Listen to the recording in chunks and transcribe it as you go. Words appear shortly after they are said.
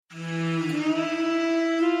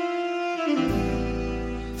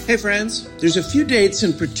Hey friends, there's a few dates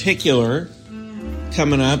in particular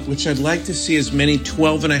coming up which I'd like to see as many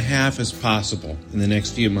 12 and a half as possible in the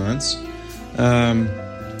next few months.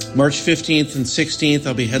 March 15th and 16th,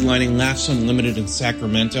 I'll be headlining Laughs Unlimited in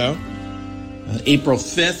Sacramento. April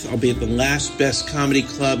 5th, I'll be at the Last Best Comedy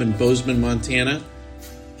Club in Bozeman, Montana.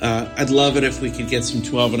 I'd love it if we could get some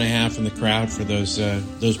 12 and a half in the crowd for those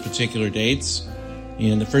particular dates.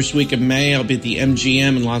 And the first week of May, I'll be at the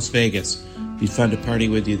MGM in Las Vegas. Be fun to party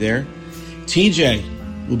with you there.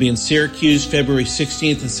 TJ will be in Syracuse February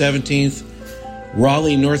 16th and 17th.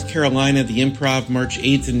 Raleigh, North Carolina, the Improv March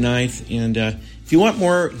 8th and 9th. And if you want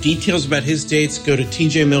more details about his dates, go to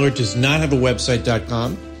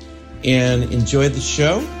tjmillerdoesnothaveawebsite.com and enjoy the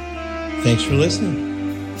show. Thanks for listening.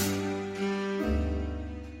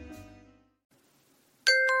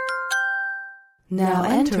 Now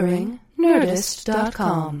entering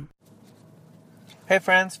Nerdist.com. Hey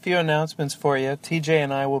friends, few announcements for you. TJ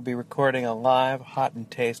and I will be recording a live Hot and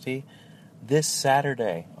Tasty this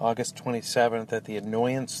Saturday, August 27th at the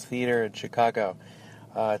Annoyance Theater in Chicago.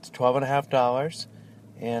 It's $12.50,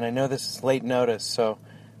 and I know this is late notice, so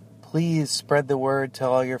please spread the word,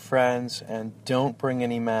 tell all your friends, and don't bring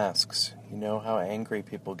any masks. You know how angry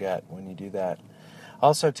people get when you do that.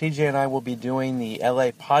 Also, TJ and I will be doing the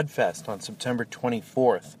LA Podfest on September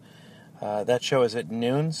 24th. That show is at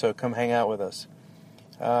noon, so come hang out with us.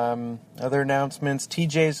 Other announcements,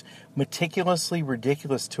 TJ's Meticulously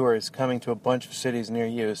Ridiculous Tour is coming to a bunch of cities near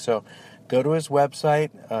you, so go to his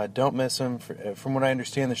website, don't miss him. From what I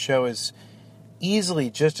understand, the show is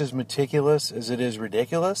easily just as meticulous as it is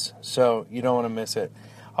ridiculous, so you don't want to miss it.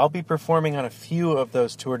 I'll be performing on a few of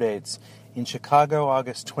those tour dates in Chicago,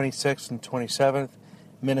 August 26th and 27th,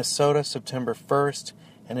 Minnesota, September 1st,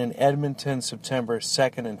 and in Edmonton, September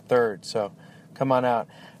 2nd and 3rd, so come on out.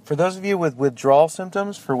 For those of you with withdrawal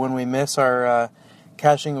symptoms, for when we miss our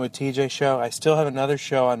Cashing with TJ show, I still have another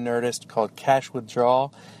show on Nerdist called Cash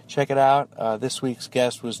Withdrawal. Check it out. This week's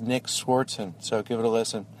guest was Nick Swartzen, so give it a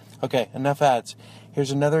listen. Okay, enough ads. Here's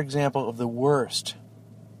another example of the worst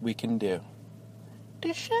we can do.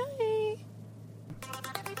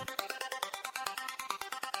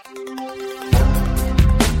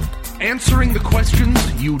 Answering the questions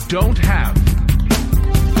you don't have.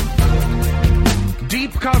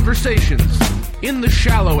 Deep conversations in the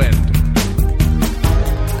shallow end.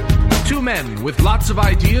 Two men with lots of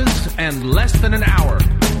ideas and less than an hour.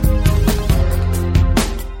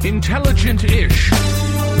 Intelligent-ish.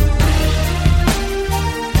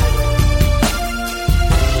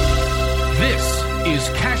 This is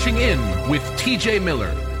Cashing In with TJ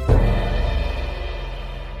Miller.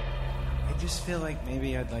 I just feel like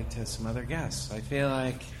maybe I'd like to have some other guests. I feel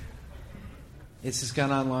like it's just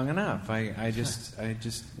gone on long enough. I just,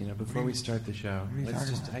 before we start the show,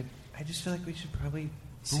 I just feel like we should probably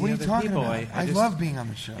see what are you other talking people. about? I love being on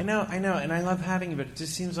the show. I know, and I love having you, but it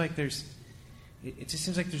just seems like there's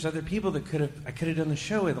other people that I could have done the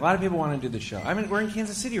show with. A lot of people want to do the show. I mean, we're in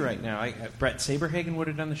Kansas City right now. Brett Saberhagen would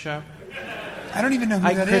have done the show. I don't even know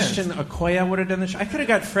who that Christian is. Okoye would have done the show. I could have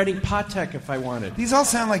got Freddie Patek if I wanted. These all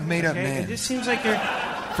sound like made-up names. It just seems like you're...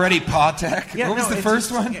 Freddie Patek? Yeah, what was the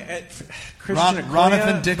first one? Christian Okoye,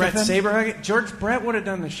 Ronathan Dickerson? Brett Saberhagen. George Brett would have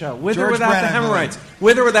done the show. With or George without Brett, the hemorrhoids.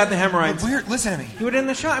 With or without the hemorrhoids. Listen to me. He would have done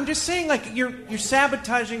the show. I'm just saying, like, you're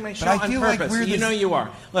sabotaging my show I on feel purpose. like we're You know you are.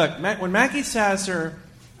 Look, when Mackie Sasser...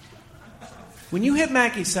 When you hit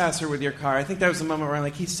Mackie Sasser with your car, I think that was the moment where I'm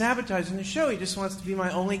like, he's sabotaging the show. He just wants to be my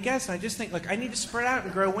only guest. And I just think, look, I need to spread out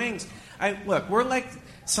and grow wings. Look, we're like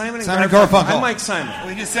Simon and Garfunkel. I'm like Simon.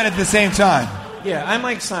 We just said it at the same time. Yeah, I'm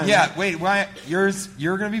like Simon. Yeah, wait, why? You're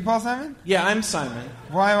going to be Paul Simon? Yeah, I'm Simon.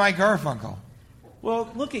 Why am I Garfunkel? Well,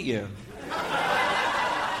 look at you.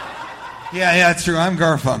 Yeah, that's true. I'm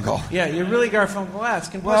Garfunkel. Yeah, you're really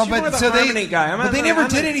Garfunkel-esque. And Well, plus, you're but the so harmony guy. but they never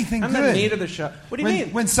did anything I'm good. the meat of the show. What do you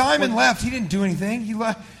mean? When Simon left, he didn't do anything.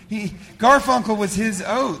 Garfunkel was his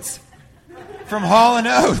Oates from Hall &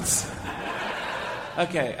 Oates.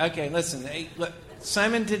 Okay, listen. Hey, look,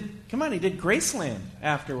 Simon did. Come on, he did Graceland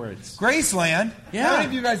afterwards. Graceland? Yeah. How many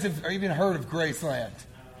of you guys have even heard of Graceland?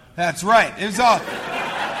 That's right. It was all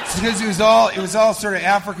because it was all sort of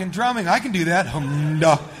African drumming. I can do that. Okay,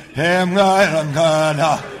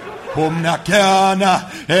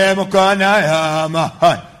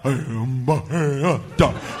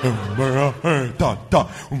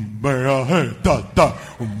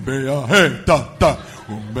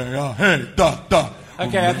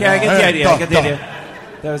 I get the idea.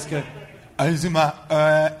 That was good.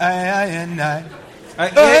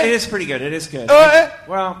 It is pretty good. It is good.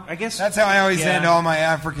 Well, I guess... That's how I always end all my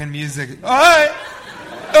African music.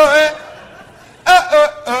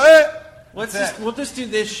 Let's We'll just do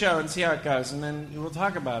this show and see how it goes, and then we'll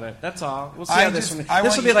talk about it. That's all. We'll see I how just- this one. I This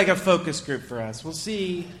want will be you- like a focus group for us. We'll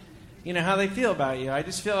see, how they feel about you. I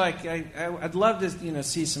just feel like I'd love to,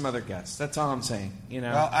 see some other guests. That's all I'm saying.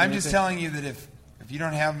 Well, I'm just telling you that if you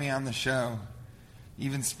don't have me on the show,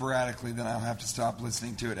 even sporadically, then I'll have to stop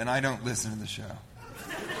listening to it, and I don't listen to the show.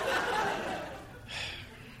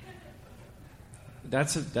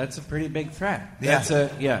 That's a pretty big threat.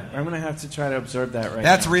 Yeah. I'm gonna have to try to absorb that right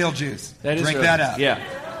That's now. real juice. That is drink real that juice. up. Yeah.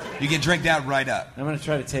 You can drink that right up. I'm gonna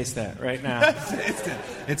try to taste that right now.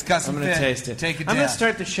 It's custom I'm going to fit. taste it. Take it I'm down. going to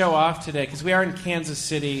start the show off today because we are in Kansas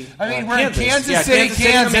City. I mean, we're in Kansas Yeah, City,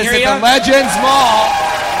 Kansas, Let me hear at ya. the Legends Mall.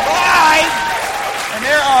 Live! And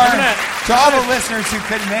there are, to all the listeners who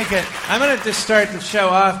couldn't make it, I'm going to just start the show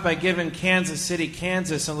off by giving Kansas City,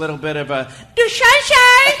 Kansas a little bit of a "Du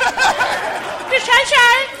sunshine, du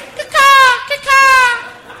sunshine, caca,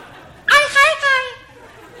 hi.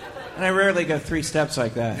 And I rarely go 3 steps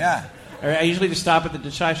like that. yeah. I usually just stop at the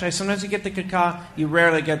 "du-shy-shy." Sometimes you get the caca, you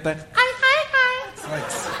rarely get the hi. It's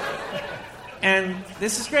like, And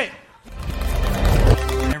this is great.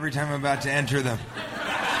 every time I'm about to enter them.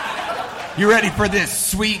 You ready for this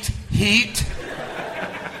sweet heat?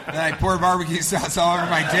 Then I pour barbecue sauce all over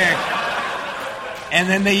my dick. And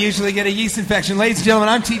then they usually get a yeast infection. Ladies and gentlemen,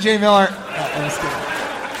 I'm TJ Miller. I'm just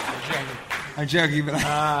kidding. I'm joking,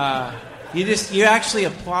 but You actually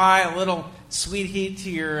apply a little sweet heat to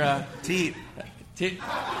your teeth.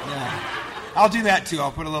 Yeah. I'll do that too.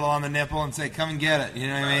 I'll put a little on the nipple and say, come and get it. You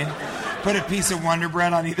know what I mean? Put a piece of Wonder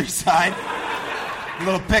Bread on either side. A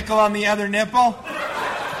little pickle on the other nipple.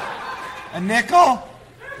 A nickel.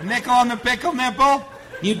 A nickel on the pickle nipple.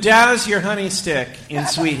 You douse your honey stick in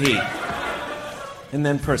sweet heat. And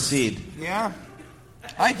then proceed. Yeah.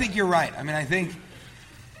 I think you're right. I mean, I think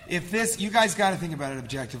if this, you guys got to think about it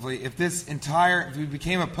objectively. If we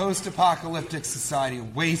became a post-apocalyptic society, a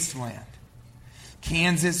wasteland,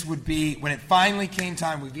 Kansas would be, when it finally came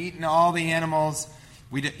time, we've eaten all the animals,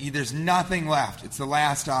 there's nothing left. It's the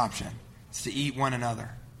last option. It's to eat one another.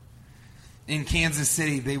 In Kansas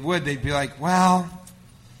City, they'd be like, well,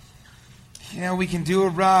 we can do a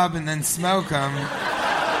rub and then smoke them.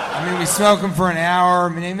 I mean, we smoke them for an hour,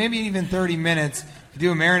 maybe even 30 minutes. We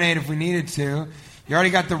do a marinade if we needed to. You already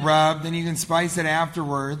got the rub, then you can spice it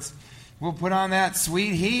afterwards. We'll put on that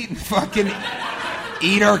sweet heat and fucking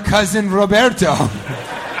eat our cousin Roberto.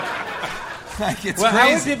 Like, it's Well, how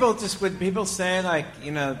crazy. would people say, like,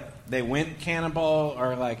 they went cannibal,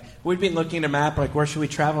 or like, we'd be looking at a map, like, where should we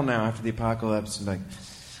travel now after the apocalypse? And like,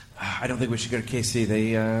 I don't think we should go to KC.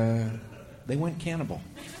 They went cannibal.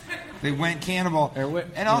 They went cannibal.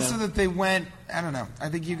 And also that they went, I don't know, I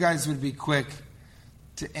think you guys would be quick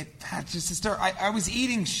to start. I was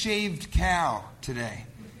eating shaved cow today.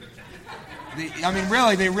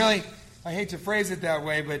 Really, I hate to phrase it that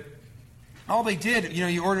way, but all they did,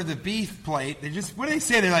 you order the beef plate, what do they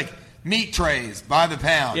say? They're like, meat trays by the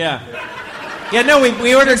pound. Yeah. Yeah, no,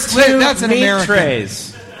 we ordered two That's an meat American.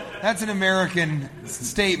 trays. That's an American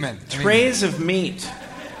statement. Trays of meat.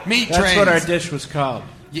 Meat That's trays. what our dish was called.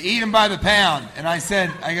 You eat them by the pound. And I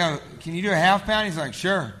go, can you do a half pound? He's like,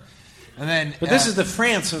 sure. And then, But this is the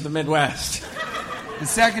France of the Midwest. the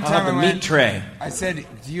second I'll time have I a went, meat tray. I said,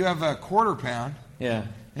 do you have a quarter pound? Yeah.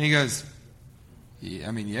 And he goes,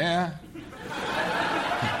 yeah.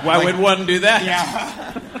 Why would one do that?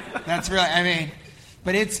 Yeah. That's really,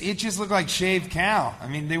 but it just looked like shaved cow.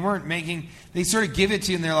 They sort of give it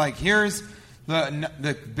to you and they're like, here's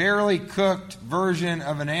the barely cooked version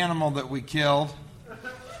of an animal that we killed.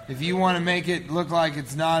 If you want to make it look like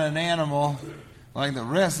it's not an animal like the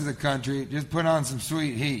rest of the country, just put on some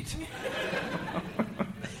sweet heat.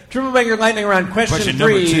 Triple Banger Lightning Round. Question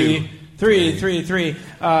number 3. 2. 3.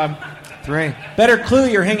 3. Better clue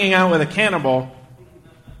you're hanging out with a cannibal.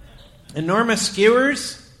 Enormous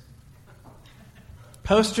skewers.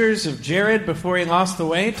 Posters of Jared before he lost the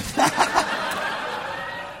weight.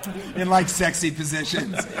 In like sexy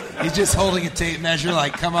positions. He's just holding a tape measure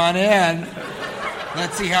like, come on in.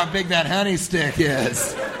 Let's see how big that honey stick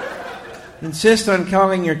is. Insist on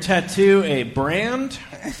calling your tattoo a brand.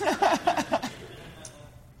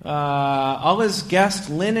 All his guest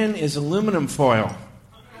linen is aluminum foil.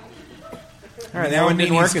 All right, that one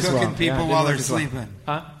didn't work as well. Cooking people Yeah, it while didn't they're work as well. sleeping.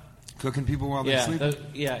 Huh? Cooking people while they're sleeping.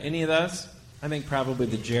 Any of those? I think probably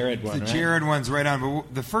the Jared one. The right? Jared one's right on,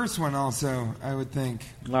 but the first one also, I would think.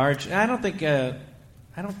 Large. I don't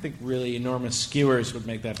think really enormous skewers would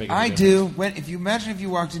make that big. Of a I difference. do. If you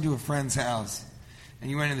walked into a friend's house and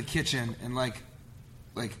you went in the kitchen and like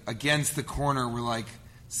against the corner were like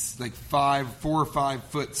 4 or 5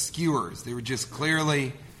 foot skewers. They were just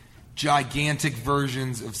clearly gigantic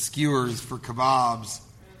versions of skewers for kebabs,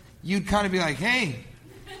 you'd kind of be like, hey,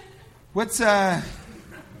 what's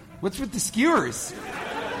with the skewers?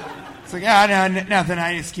 It's like, no, nothing.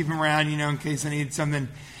 I just keep them around, in case I need something,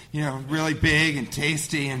 really big and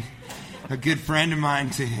tasty, and a good friend of mine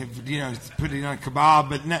to, put it on a kebab,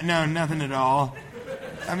 but no, nothing at all.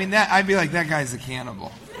 I mean, I'd be like, that guy's a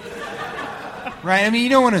cannibal. Right? I mean, you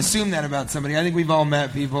don't want to assume that about somebody. I think we've all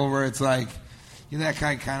met people where it's like, that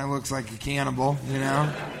guy kind of looks like a cannibal,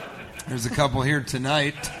 There's a couple here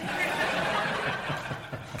tonight.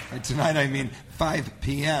 And tonight, I mean 5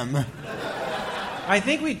 p.m. I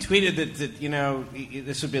think we tweeted that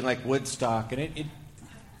this would be like Woodstock, and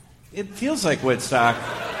it feels like Woodstock.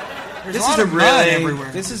 There's a lot of mud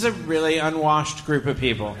everywhere. This is a really unwashed group of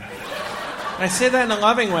people. And I say that in a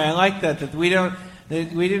loving way. I like that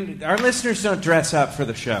our listeners don't dress up for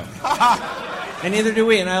the show. And neither do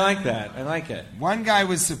we, and I like that. I like it. One guy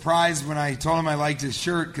was surprised when I told him I liked his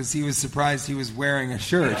shirt because he was surprised he was wearing a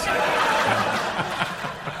shirt.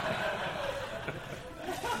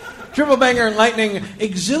 Triple Banger and Lightning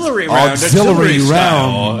Auxiliary Round. Auxiliary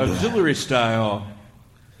round. Auxiliary style.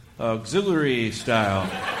 Auxiliary style.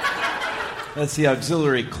 That's the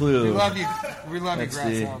auxiliary clue. We love you,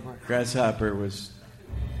 Grasshopper. Grasshopper was...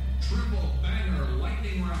 Triple Banger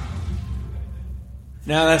Lightning Round.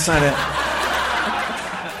 No, that's not it.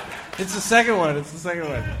 It's the second one.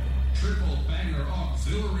 Triple Banger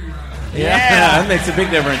Auxiliary Round. Yeah, that makes a big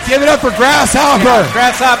difference. Give it up for Grasshopper. Yeah,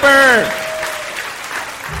 Grasshopper.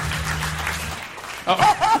 Oh.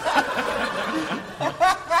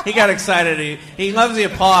 He got excited. He loves the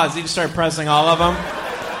applause. He just started pressing all of them.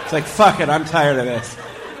 It's like, fuck it, I'm tired of this.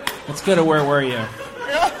 Let's go to Where Were You?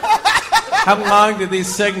 How long did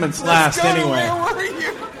these segments last anyway? Where were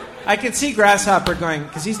you? I can see Grasshopper going,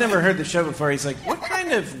 because he's never heard the show before. He's like, what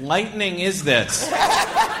kind of lightning is this?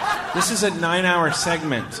 This is a 9-hour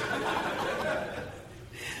segment.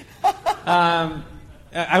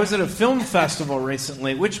 I was at a film festival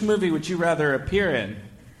recently. Which movie would you rather appear in?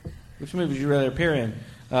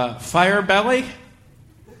 Fire Belly?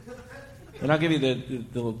 And I'll give you the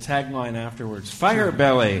little tagline afterwards. Fire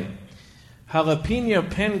Belly. Jalapeno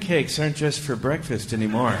pancakes aren't just for breakfast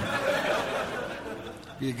anymore.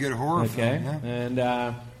 Be a good horror film. Yeah.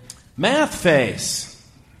 And Math Face.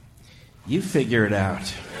 You figure it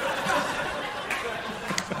out.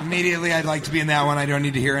 Immediately, I'd like to be in that one. I don't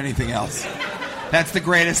need to hear anything else. That's the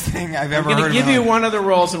greatest thing I've ever heard. I'm going to give you one of the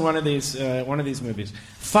roles in one of these movies.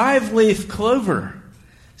 5-Leaf Clover.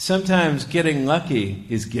 Sometimes getting lucky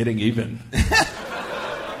is getting even.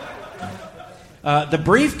 The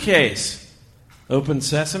Briefcase. Open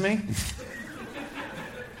Sesame.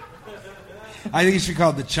 I think you should call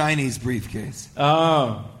it the Chinese Briefcase.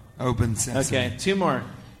 Oh. Open Sesame. Okay, 2 more.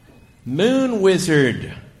 Moon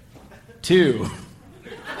Wizard 2.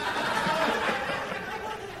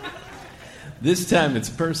 This time it's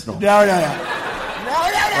personal. No. Yeah.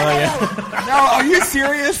 No, are you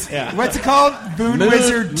serious? Yeah. What's it called? Moon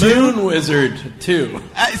Wizard 2? Moon Wizard 2.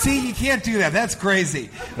 See, you can't do that. That's crazy.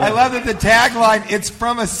 Yeah. I love that the tagline, it's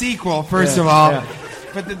from a sequel, first of all. Yeah.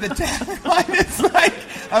 But the tagline is like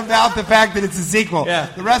about the fact that it's a sequel. Yeah.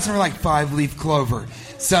 The rest of them are like 5-Leaf Clover.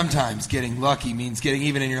 Sometimes getting lucky means getting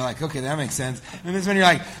even, and you're like, okay, that makes sense. And this one you're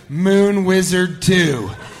like, Moon Wizard 2.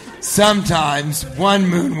 Sometimes one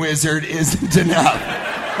Moon Wizard isn't enough.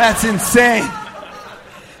 That's insane.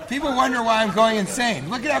 People wonder why I'm going insane.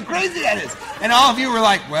 Look at how crazy that is. And all of you were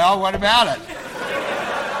like, well, what about it?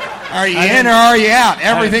 Are you in or are you out?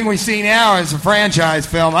 Everything we see now is a franchise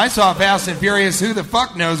film. I saw Fast and Furious, who the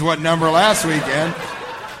fuck knows what number last weekend.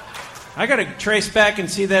 I got to trace back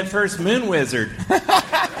and see that first Moon Wizard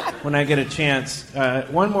when I get a chance.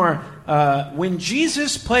 One more. When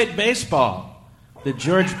Jesus Played Baseball, the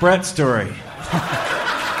George Brett story.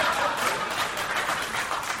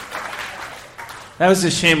 That was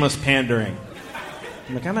a shameless pandering.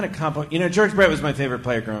 I'm like, I'm going to compliment... George Brett was my favorite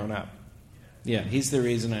player growing up. Yeah, he's the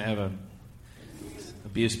reason I have a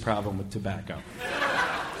abuse problem with tobacco.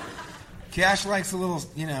 Cash likes a little,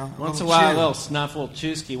 Once in a while, a little snuff, a little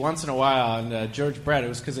chewski. Once in a while, and George Brett, it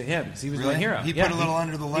was because of him. Because he was my hero. He put a little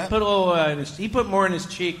under the lip? He put a little... he put more in his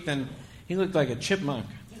cheek than... He looked like a chipmunk.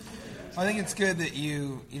 I think it's good that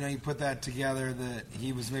you put that together, that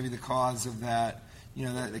he was maybe the cause of that,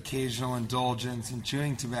 that occasional indulgence in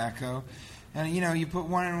chewing tobacco. And, you put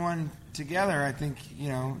one and one together, I think,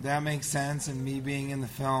 that makes sense. And me being in the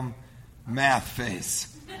film, Math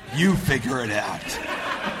Face. You figure it out.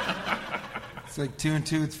 It's like 2 and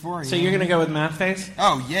 2, it's 4. So you're going to go with Math Face?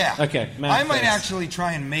 Oh, yeah. Okay, Math I might Face. actually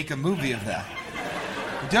try and make a movie of that.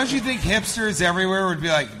 Don't you think hipsters everywhere would be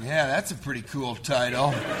like, yeah, that's a pretty cool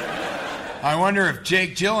title. I wonder if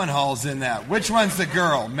Jake Gyllenhaal's in that. Which one's the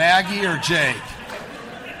girl, Maggie or Jake?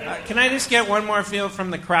 Can I just get one more feel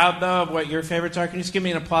from the crowd, though, of what your favorites are? Can you just give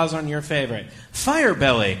me an applause on your favorite? Fire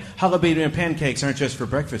Belly. Jalapeno pancakes aren't just for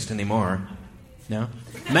breakfast anymore. No?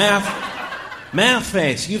 Math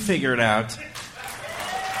Face. You figure it out.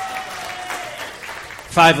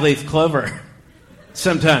 5-leaf clover.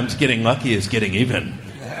 Sometimes getting lucky is getting even.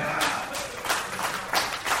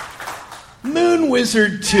 Moon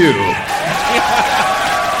Wizard 2. You did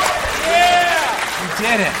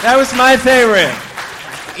it. That was my favorite.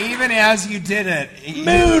 Even as you did it.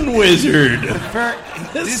 Moon Wizard.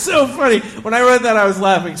 It's so funny. When I read that, I was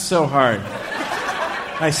laughing so hard.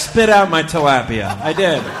 I spit out my tilapia. I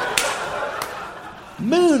did.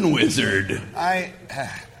 Moon Wizard. I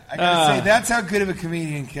gotta say, that's how good of a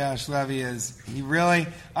comedian Cash Levy is.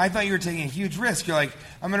 I thought you were taking a huge risk. You're like,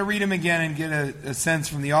 I'm gonna read him again and get a sense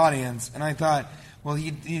from the audience. And I thought, well,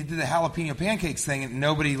 he did the jalapeno pancakes thing and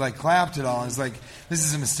nobody clapped at all. It's like, this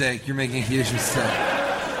is a mistake. You're making a huge mistake.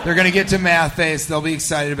 They're going to get to Math Face. They'll be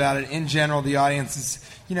excited about it. In general, the audience is,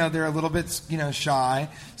 they're a little bit, shy,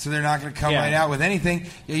 so they're not going to come right out with anything.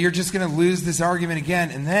 You're just going to lose this argument again.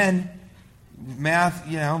 And then Math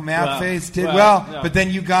Face did well. But then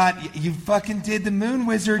you fucking did the Moon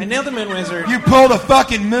Wizard. I nailed the Moon Wizard. You pulled a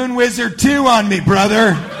fucking Moon Wizard 2 on me,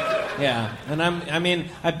 brother. Yeah, and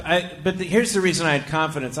but here's the reason I had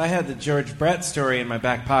confidence. I had the George Brett story in my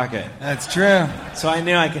back pocket. That's true. So I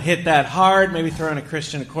knew I could hit that hard, maybe throw in a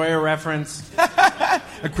Christian Okoye reference.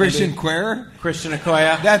 A Christian choir? Christian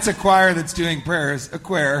Okoye. That's a choir that's doing prayers. A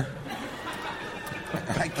choir.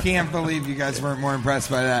 I can't believe you guys weren't more impressed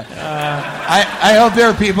by that. I hope there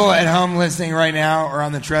are people at home listening right now or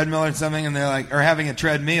on the treadmill or something, and they're like, or having a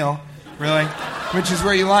treadmeal, really, which is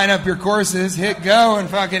where you line up your courses, hit go, and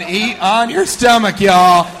fucking eat on your stomach,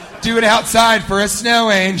 y'all. Do it outside for a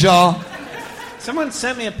snow angel. Someone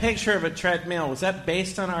sent me a picture of a treadmill. Was that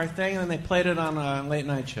based on our thing? And then they played it on a late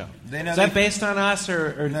night show. Is that based on us,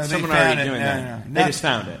 or no, someone already doing that? No. They just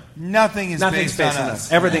found it. Nothing's based on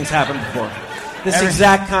us. Everything's happened before. This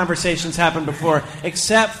exact conversation's happened before,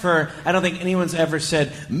 except for I don't think anyone's ever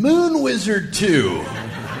said Moon Wizard 2.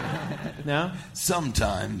 No?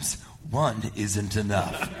 Sometimes one isn't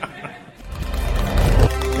enough.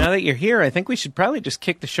 Now that you're here, I think we should probably just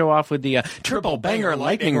kick the show off with the Triple Banger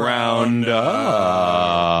Lightning Round. Here it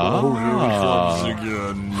comes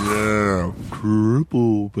again. Yeah.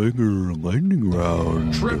 Triple Banger Lightning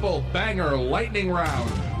Round. Triple Banger Lightning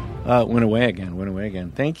Round. Went away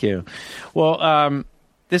again. Thank you. Well,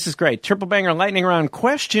 this is great. Triple Banger Lightning Round.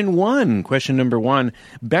 Question number 1.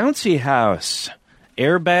 Bouncy house.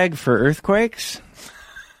 Airbag for earthquakes?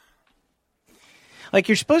 Like,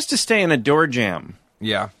 you're supposed to stay in a door jam.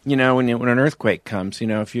 Yeah. When an earthquake comes,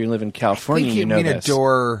 if you live in California, I think you mean this.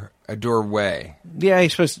 a doorway. Yeah, you're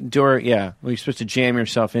supposed to jam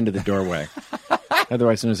yourself into the doorway.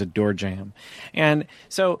 Otherwise known as a door jam. And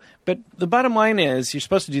so, but the bottom line is you're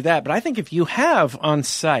supposed to do that. But I think if you have on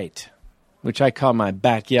site, which I call my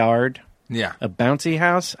backyard, a bouncy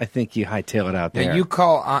house, I think you hightail it out there. Now, you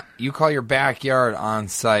call your backyard on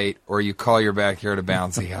site, or you call your backyard a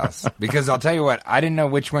bouncy house. Because I'll tell you what, I didn't know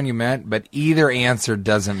which one you meant, but either answer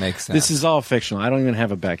doesn't make sense. This is all fictional. I don't even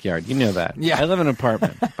have a backyard. You know that. Yeah. I live in an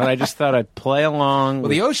apartment, but I just thought I'd play along. Well,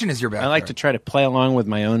 the ocean is your backyard. I like to try to play along with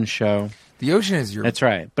my own show. The ocean is your... That's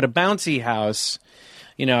right. But a bouncy house,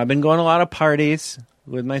 I've been going to a lot of parties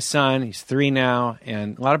with my son. He's 3 now,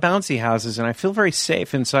 and a lot of bouncy houses, and I feel very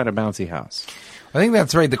safe inside a bouncy house. I think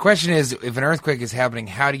that's right. The question is, if an earthquake is happening,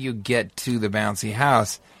 how do you get to the bouncy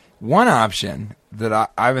house? One option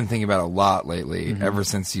that I've been thinking about a lot lately, ever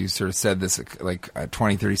since you sort of said this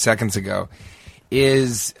 20, 30 seconds ago,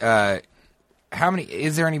 is...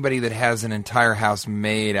 is there anybody that has an entire house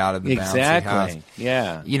made out of the bouncy house?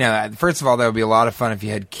 Yeah. First of all, that would be a lot of fun if you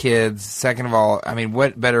had kids. Second of all,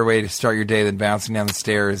 what better way to start your day than bouncing down the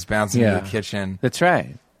stairs, bouncing into the kitchen? That's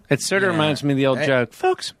right. It sort of reminds me of the old joke.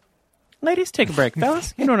 Folks, ladies, take a break.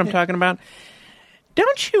 Fellas, you know what I'm talking about.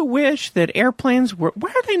 Don't you wish that airplanes why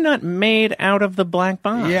are they not made out of the black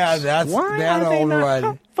box? Yeah, that's that old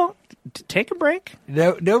one. Take a break.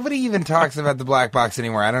 No, nobody even talks about the black box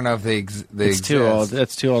anymore. I don't know if they exist. Too old.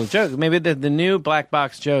 That's too old a joke. Maybe the new black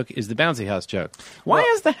box joke is the bouncy house joke. Why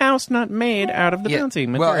is the house not made out of the bouncy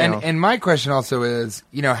material? Well, and my question also is,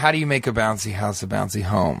 how do you make a bouncy house a bouncy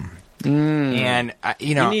home? And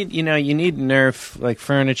you need Nerf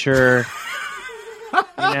furniture.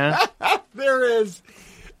 There is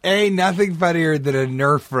Nothing funnier than a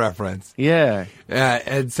Nerf reference. Yeah.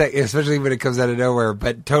 And especially when it comes out of nowhere,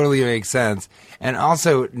 but totally makes sense. And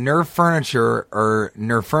also, Nerf furniture, or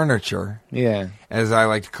Nerf furniture, Yeah. as I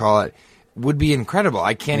like to call it, would be incredible.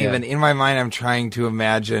 I can't even, in my mind, I'm trying to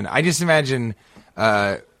imagine. I just imagine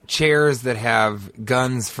chairs that have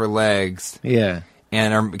guns for legs. Yeah.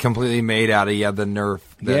 And are completely made out of the Nerf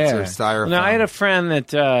that's or styrofoam. Now, I had a friend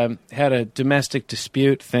that had a domestic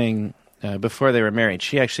dispute thing before they were married.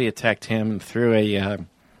 She actually attacked him and threw a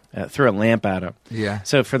lamp at him. Yeah.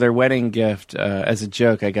 So for their wedding gift, as a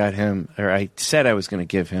joke, I got him, or I said I was going to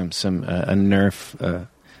give him a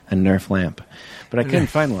Nerf lamp, but I couldn't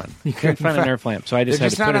find one. You couldn't find a Nerf lamp, so I just They're had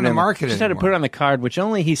just to put not it on the in, market just had to anymore. put it on the card, which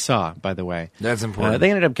only he saw. By the way, That's important. They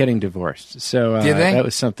ended up getting divorced, so Did they? that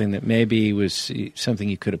was something that maybe was something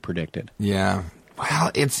you could have predicted. Yeah.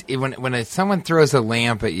 Well, when someone throws a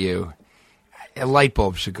lamp at you, a light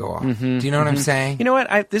bulb should go off. Do you know what I'm saying? You know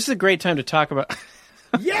what? This is a great time to talk about.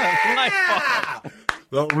 Yeah!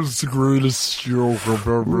 That was the greatest joke I've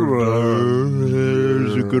ever done.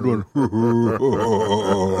 It's a good one.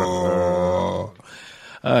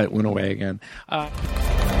 It went away again. All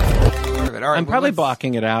right, I'm probably let's-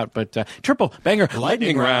 blocking it out, but triple banger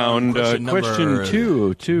lightning round. Question Question number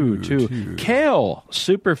two. Kale,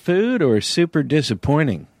 superfood or super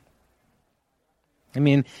disappointing? I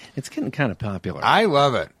mean, it's getting kind of popular. I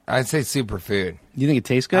love it. I'd say superfood. You think it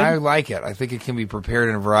tastes good? I like it. I think it can be prepared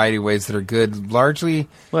in a variety of ways that are good. Largely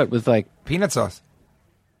What, with like, peanut sauce.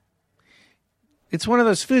 it's one of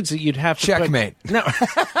those foods that you'd have to Checkmate. No,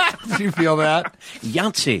 Do you feel that?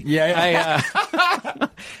 Yahtzee. Yeah.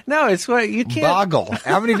 No, it's what you can't. Boggle.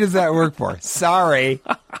 How many does that work for? Sorry.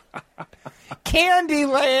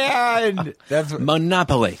 Candyland. That's what,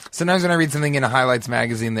 Monopoly. sometimes when I read something in a Highlights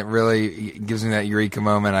magazine that really gives me that eureka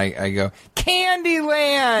moment, I go,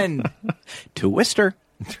 Candyland. Twister.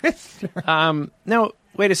 No,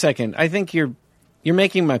 wait a second. I think you're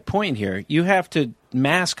making my point here. You have to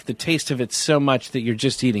mask the taste of it so much that you're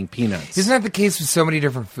just eating peanuts. Isn't that the case with so many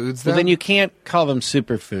different foods, though? Well, then you can't call them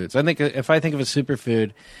superfoods. I think if I think of a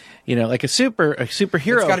superfood, like a superhero, It's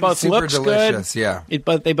gotta be both super looks delicious, good. yeah.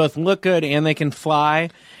 But they both look good and they can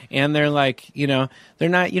fly, and they're like, they're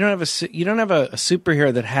not. You don't have a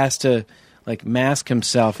superhero that has to like mask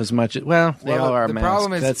himself as much. They all are the masked.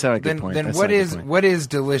 problem is, That's not a good point. Then That's what not a good is point. what is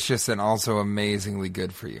delicious and also amazingly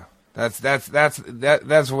good for you? That's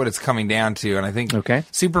what it's coming down to, and I think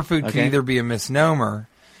superfood can either be a misnomer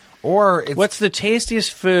or it's What's the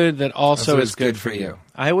tastiest food that also food is is good for you?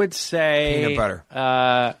 I would say peanut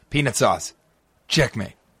butter, peanut sauce.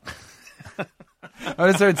 Checkmate. I'm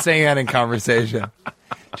gonna start saying that in conversation.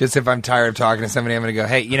 Just if I'm tired of talking to somebody, I'm gonna go,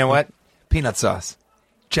 "Hey, you know what? Peanut sauce.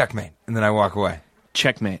 Checkmate," and then I walk away.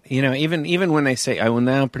 Checkmate. Even when they say, "I will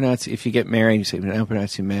now pronounce," if you get married, you say, "I will now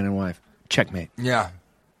pronounce you man and wife." Checkmate. Yeah,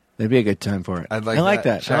 that'd be a good time for it. I like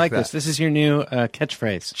that. Check I like that. this. This is your new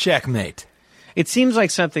catchphrase. Checkmate. It seems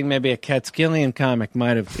like something maybe a Catskillian comic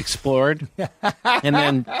might have explored and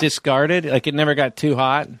then discarded. Like it never got too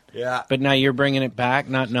hot. Yeah. But now you're bringing it back,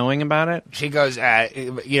 not knowing about it. She goes,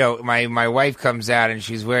 my wife comes out and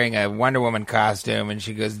she's wearing a Wonder Woman costume, and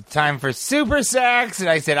she goes, "Time for super sex," and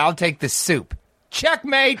I said, "I'll take the soup."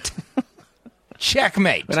 Checkmate.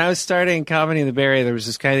 Checkmate. When I was starting comedy in the Bay Area, there was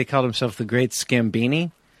this guy that called himself the Great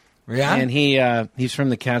Scambini. Yeah? And he's from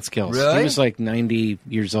the Catskills. Really? He was like 90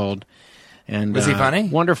 years old. And Was he funny?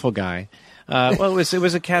 Wonderful guy. Well, it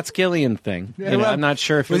was a Catskillian thing. I'm not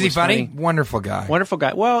sure if was it was he funny? Wonderful guy. Wonderful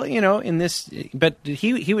guy. Well, in this, but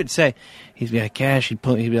he would say, he'd be like, Cash, he'd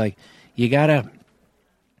be like, you gotta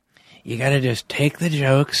just take the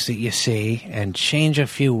jokes that you see and change a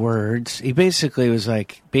few words. He basically was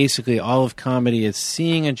like, all of comedy is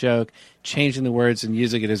seeing a joke, changing the words, and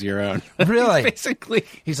using it as your own. Really? Basically.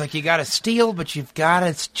 He's like, you got to steal, but you've got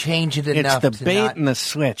to change it It's enough. the to bait not- and the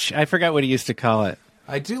switch. I forgot what he used to call it.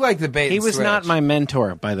 I do like the bait. He and was switch. not my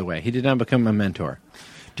mentor, by the way. He did not become my mentor.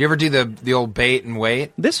 Do you ever do the old bait and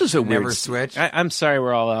wait? This was a Never weird switch? I'm sorry,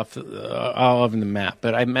 we're all over the map.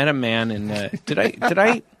 But I met a man, and did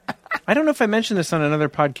I? I don't know if I mentioned this on another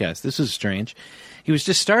podcast. This is strange. He was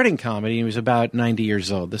just starting comedy. He was about 90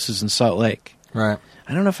 years old. This is in Salt Lake. Right.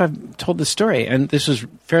 I don't know if I've told the story, and this was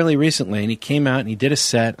fairly recently. And he came out and he did a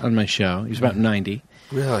set on my show. He was about 90.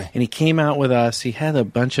 Really? And he came out with us. He had a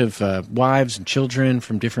bunch of wives and children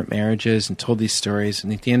from different marriages and told these stories.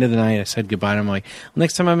 And at the end of the night, I said goodbye. And I'm like, well,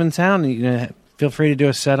 next time I'm in town, feel free to do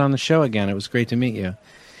a set on the show again. It was great to meet you.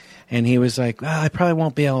 And he was like, well, I probably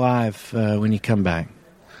won't be alive when you come back.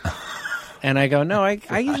 And I go, no, I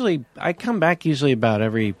come back usually about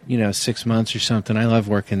every 6 months or something. I love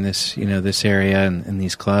working this area and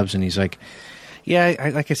these clubs. And he's like,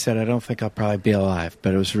 Yeah, like I said, I don't think I'll probably be alive,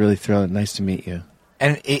 but it was really thrilling. Nice to meet you.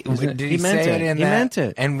 And did he meant say it. in He that? meant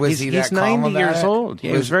it. And was he that he's calm 90 about years it? old.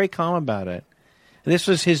 Yeah, he was very calm about it. This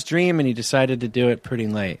was his dream, and he decided to do it pretty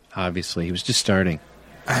late, obviously. He was just starting.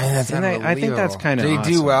 I mean, that's unbelievable. I think that's kind of Did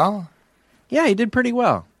he do well? Yeah, he did pretty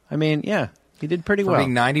well. I mean, yeah, he did pretty For well.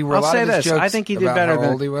 being 90, were a I'll lot say of his this. jokes I think he did about better how than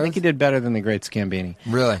old he was? I think he did better than the great Scambini.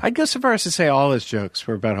 Really? I'd go so far as to say all his jokes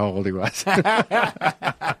were about how old he was.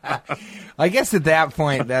 I guess at that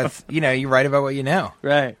point, that's, you write about what you know.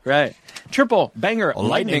 Right. Triple banger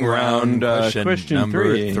lightning round. Question number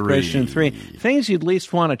three. Question 3. Things you'd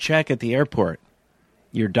least want to check at the airport: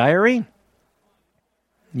 your diary,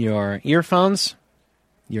 your earphones,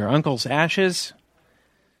 your uncle's ashes,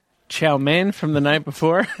 chow mein from the night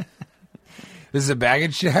before, This is a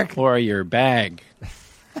baggage check? or your bag.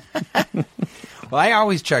 Well, I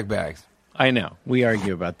always check bags. I know. We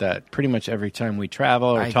argue about that pretty much every time we travel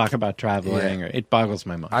or talk about traveling. Yeah. Or it boggles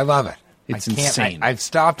my mind. I love it. It's I can't- insane. I've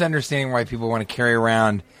stopped understanding why people want to carry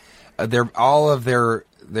around all of their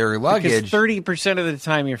Because luggage. 30% of the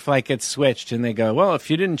time your flight gets switched, and they go, well, if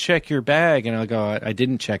you didn't check your bag, and I'll go, I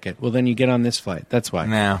didn't check it. Well, then you get on this flight. That's why.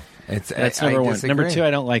 No, That's I number one. disagree. Number 2,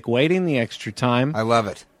 I don't like waiting the extra time. I love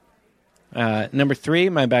it. Number 3,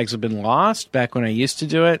 my bags have been lost back when I used to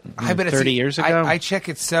do it, I bet 30 years ago. I check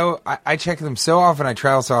it I check them so often. I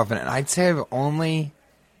travel so often, and I'd say I've only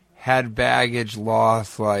had baggage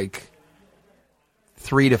lost like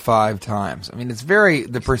 3 to 5 times. I mean,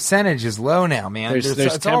 the percentage is low now, man. There's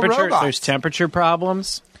it's all temperature. robots. There's temperature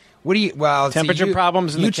problems. What do you? Well, Temperature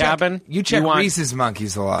problems in the cabin? You check You want- Reese's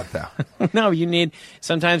Monkeys a lot, though. No,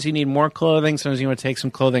 sometimes you need more clothing. Sometimes you want to take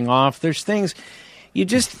some clothing off. There's things. You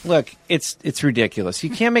just look. It's ridiculous. You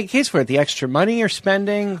can't make a case for it. The extra money you're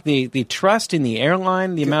spending, the trust in the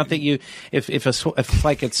airline, the amount that you if a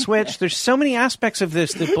flight gets switched. There's so many aspects of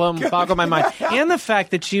this that boggle my mind, and the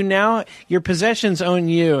fact that your possessions own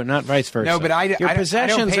you, not vice versa. No, but I don't pay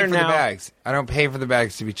for the bags. I don't pay for the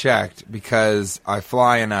bags to be checked because I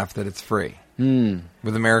fly enough that it's free.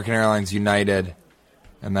 With American Airlines, United,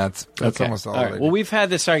 and that's Okay. almost all. All right. Well, we've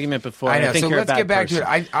had this argument before. I know. I think So you're let's a bad get back person. to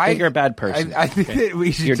it. I think you're a bad person. I think that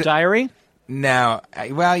we should. Your diary, No.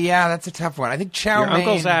 Well, yeah, that's a tough one. I think chow your mein.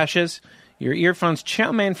 uncle's ashes, your earphones,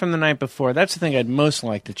 chow mein from the night before. That's the thing I'd most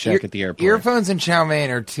like to check at the airport. Earphones and chow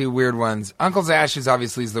mein are two weird ones. Uncle's ashes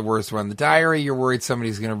obviously is the worst one. The diary, you're worried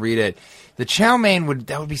somebody's going to read it. The chow mein would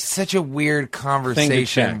be such a weird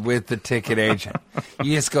conversation check. with the ticket agent.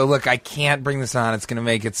 You just go, look, I can't bring this on. It's going to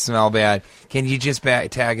make it smell bad. Can you just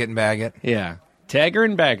tag it and bag it? Yeah. Tagger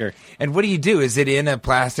and bagger. And what do you do? Is it in a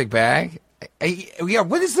plastic bag? Yeah.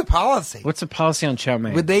 What is the policy? What's the policy on chow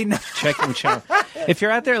mein? Would they not? Checking chow. If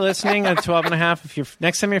you're out there listening at 12 and a half, if you're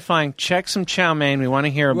next time you're flying, check some chow mein. We want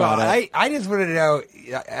to hear about it. I just wanted to know.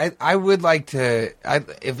 I would like to.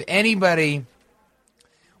 If anybody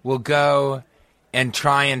will go and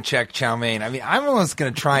try and check chow mein. I mean, I'm almost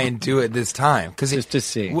going to try and do it this time Just to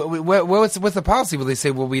see. What's the policy? Will they say,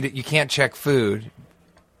 well, you can't check food?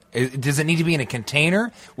 Does it need to be in a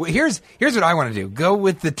container? Well, here's what I want to do. Go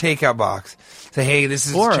with the takeout box. Say, hey, this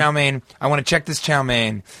is chow mein. I want to check this chow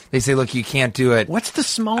mein. They say, look, you can't do it. What's the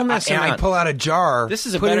smallness And I amount? pull out a jar. This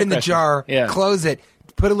is a put it better in the question. jar. Yeah. Close it.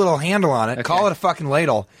 Put a little handle on it. Call it a fucking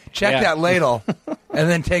ladle. Check Yeah. that ladle, and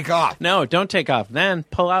then take off. No, don't take off. Then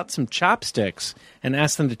pull out some chopsticks and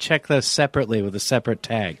ask them to check those separately with a separate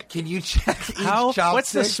tag. Can you check each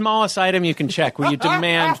What's the chopstick? smallest item you can check where you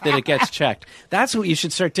demand that it gets checked? That's what you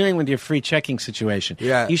should start doing with your free checking situation.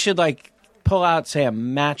 Yeah. You should pull out, say, a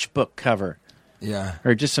matchbook cover Yeah.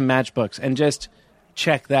 or just some matchbooks and just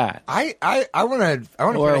check that. I want to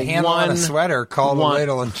Or put a handle on a one- sweater, call the one-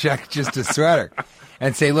 ladle, and check just a sweater,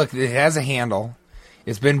 and say, look, it has a handle.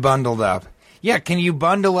 It's been bundled up. Yeah, can you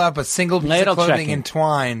bundle up a single piece Ladle of clothing checking. in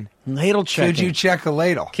twine? Ladle checking. Could you check a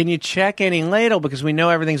ladle? Can you check any ladle? Because we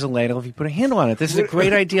know everything's a ladle if you put a handle on it. This is a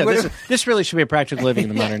great idea. This really should be a practical living in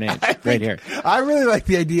the modern age, right here. I really like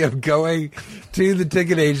the idea of going to the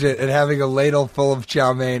ticket agent and having a ladle full of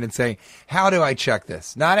chow mein and saying, how do I check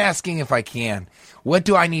this? Not asking if I can. What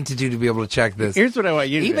do I need to do to be able to check this? Here's what I want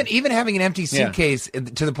you to do. Even having an empty suitcase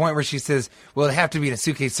to the point where she says, well, it'd have to be in a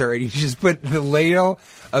suitcase, sir. And you just put the ladle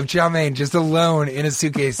of chow mein just alone in a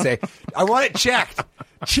suitcase. Say, I want it checked.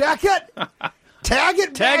 Check it. Tag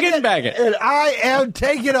it. Bag it. And I am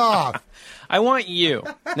taking off. I want you,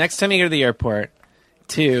 next time you go to the airport,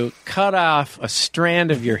 to cut off a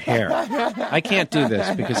strand of your hair. I can't do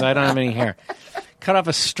this because I don't have any hair. Cut off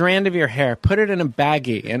a strand of your hair, put it in a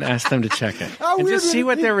baggie, and ask them to check it. And just see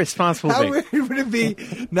what their response will How be. weird would it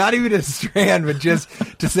be? Not even a strand, but just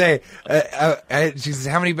to say, she says,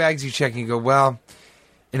 how many bags are you checking? You go, well,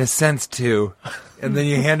 In a sense, too. And then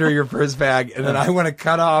you hand her your first bag, and then I want to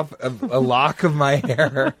cut off a lock of my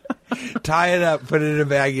hair, tie it up, put it in a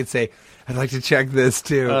bag, and say, I'd like to check this,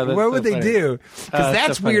 too. Oh, what would so they funny. do? Because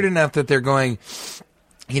that's so funny. weird enough that they're going,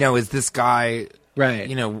 is this guy, Right.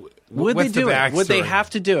 Would what's they do the it? Would they backstory? have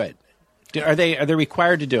to do it? Are they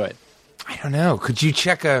required to do it? I don't know. Could you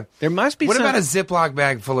check There must be What some... about a Ziploc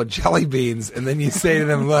bag full of jelly beans, and then you say to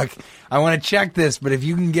them, look, I want to check this, but if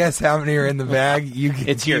you can guess how many are in the bag, you can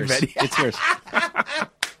It's keep yours. it. It's yours.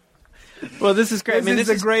 Well, this is great. This is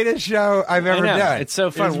the greatest show I've ever know. done. It's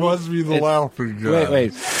so fun. It must be the laughing guy.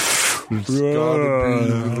 Wait. It's gotta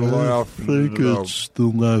be the laughing guy. I think it's the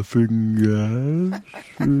laughing gas.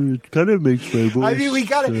 It kind of makes my voice. I mean, we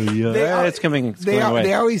got to. It's coming. It's going away.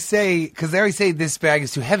 They always say, because they always say this bag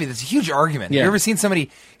is too heavy. That's a huge argument. Yeah. You ever seen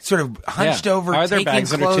somebody sort of hunched Yeah. over, Are there taking bags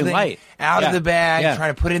that are too clothing light? out Yeah. of the bag, Yeah.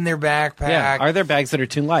 trying to put it in their backpack? Yeah. Are there bags that are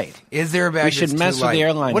too light? Is there a bag We should that's mess too with the light?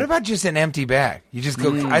 airline. What about just an empty bag? You just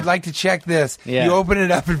go, I'd like to check this. Yeah. You open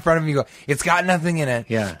it up in front of me, you go, it's got nothing in it.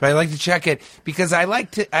 Yeah. But I'd like to check it because I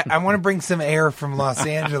like to, I want to bring some air from Los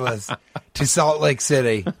Angeles to Salt Lake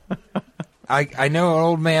City. I know an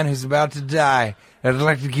old man who's about to die. I'd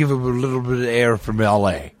like to give him a little bit of air from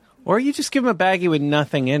L.A. Or you just give them a baggie with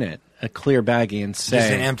nothing in it, a clear baggie, and say,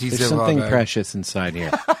 Just an empty "There's Ziploc something bag." precious inside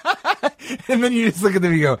here." And then you just look at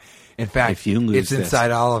them and you go, in fact, If you lose it's this-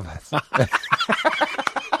 inside all of us.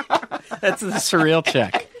 That's the surreal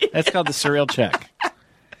check. That's called the surreal check.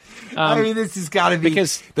 I mean, this has got to be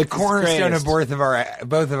because the it's cornerstone of greatest.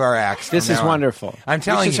 both of our acts. This from is now on. wonderful. I'm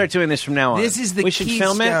telling we should you. start doing this from now on. This is the we should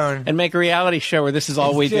film it keystone. and make a reality show where this is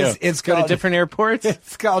all It's we just- do. it's go to called- different airports.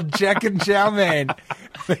 It's called Jack and Chow Mein.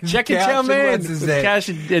 Check and chow mein. What's his With name? Cash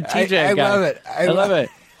and TJ. I guy. love it. I love it.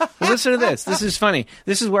 Well, listen to this. This is funny.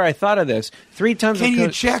 This is where I thought of this. 3 tons Can of you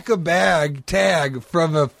check a bag tag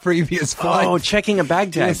from a previous flight? Oh, checking a bag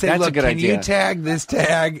You tag. say, That's look, a good can idea. you tag this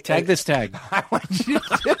tag? Tag this tag. I want you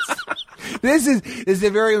to just... This is a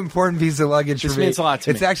very important piece of luggage This for me. means a lot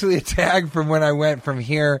to It's me. actually a tag from when I went from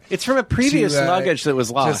here. It's from a previous to, luggage that was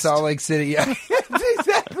to lost Salt Lake City. Yeah, that's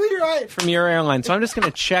exactly right. from your airline. So I'm just going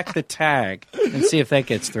to check the tag and see if that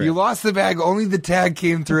gets through. You lost the bag. Only the tag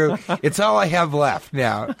came through. It's all I have left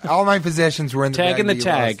now. All my possessions were in the bag. Tagging the that you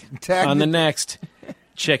tag lost. Tag on the next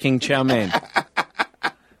checking chow mein.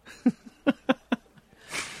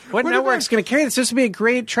 What network's going to carry this? This would be a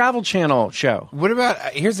great Travel Channel show. What about?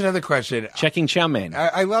 Here's another question. Checking chow mein.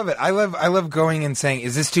 I love it. I love going and saying,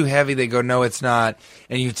 "Is this too heavy?" They go, "No, it's not."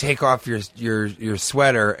 And you take off your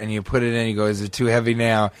sweater and you put it in. You go, "Is it too heavy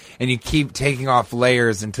now?" And you keep taking off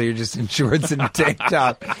layers until you're just in shorts and a tank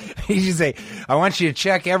top. You just say, "I want you to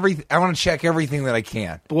check everything. I want to check everything that I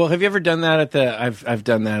can." Well, have you ever done that at the? I've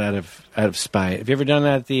done that out of spite. Have you ever done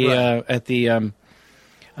that at the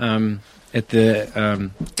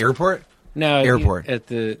Airport? no Airport. at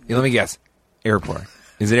the? Yeah, let me guess. Airport.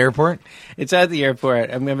 Is it airport? It's at the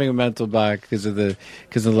airport. I'm having a mental block because of the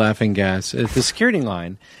laughing gas. At the security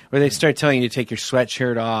line, where they start telling you to take your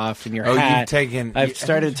sweatshirt off and your Oh, hat. you've taken- I've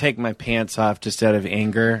started to take my pants off just out of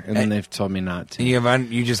anger, and then they've told me not to.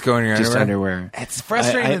 And you just go in your Just underwear? underwear. It's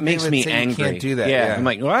frustrating. It that they makes would me say angry. You can't do that. Yeah. I'm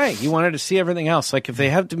like, why? You wanted to see everything else. Like if they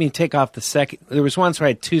have to me take off the second. There was once where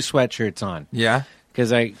I had 2 sweatshirts on yeah.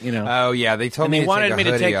 because I, you know. Oh yeah, they told and me. they wanted to me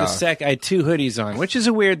take a to take hoodie the off. I had 2 hoodies on, which is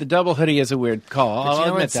a weird. The double hoodie is a weird call. But I'll you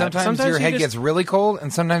know admit what? that. Sometimes your you head just- gets really cold,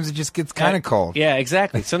 and sometimes it just gets kind of cold. Yeah,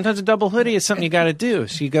 exactly. Sometimes a double hoodie is something you got to do.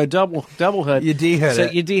 So you go double hood. You de-hood so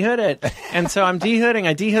it. You de-hood it. And so I'm de-hooding.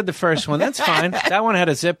 I de-hood the first one. That's fine. That one had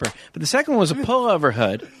a zipper. But the second one was a pullover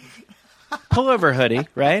hood. Pullover hoodie,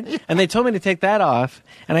 right? And they told me to take that off,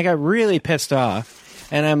 and I got really pissed off.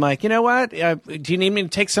 And I'm like, you know what? Do you need me to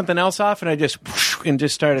take something else off? And I just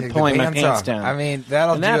started Take the pulling my pants pants off. down. I mean,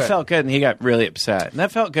 that'll and do that it. felt good, and he got really upset. And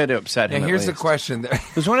that felt good to upset him. Now at here's the least. question.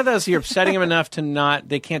 It was one of those you're upsetting them enough to not.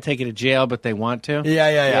 They can't take you to jail, but they want to.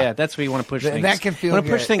 Yeah. That's where you want to push And things. that can feel You want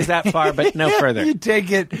to push good. things that far, but no further. You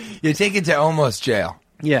take it to almost jail.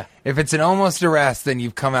 Yeah. If it's an almost arrest, then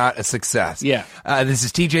you've come out a success. Yeah. This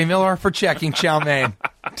is TJ Miller for Checking Chow Mein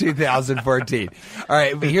 2014. All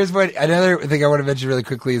right, but here's what another thing I want to mention really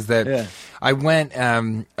quickly is that I went.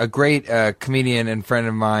 A great comedian and friend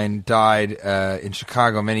of mine died in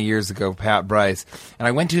Chicago many years ago, Pat Bryce, and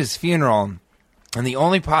I went to his funeral. And the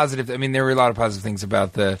only positive, I mean, there were a lot of positive things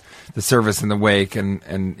about the service and the wake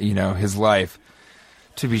and you know his life,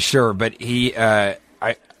 to be sure. But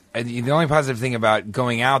the only positive thing about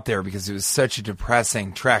going out there, because it was such a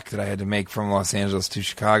depressing trek that I had to make from Los Angeles to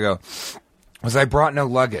Chicago, was I brought no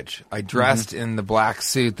luggage. I dressed in the black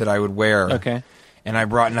suit that I would wear. Okay. And I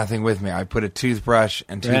brought nothing with me. I put a toothbrush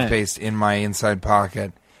and Right. toothpaste in my inside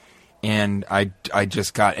pocket. And I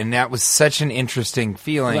just got, and that was such an interesting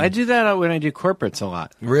feeling. I do that when I do corporates a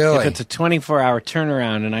lot. Really? If it's a 24-hour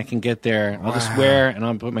turnaround and I can get there, I'll just wear, and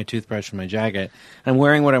I'll put my toothbrush in my jacket. I'm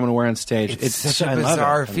wearing what I'm going to wear on stage. It's such a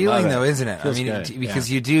bizarre feeling, though, isn't it? Feels I mean, good. because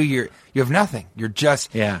you have nothing. You're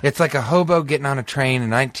just, it's like a hobo getting on a train in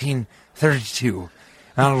 1932.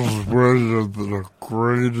 That was the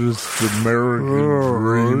greatest American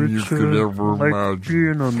dream you could ever imagine.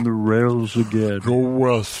 Being on the rails again. Go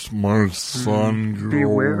west, my son. Go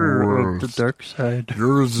beware west. Of the dark side.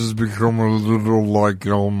 Yours has become a little like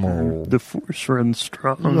Elmo. The Force runs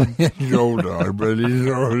strong. Yoda, I bet he's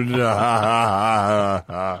Yoda.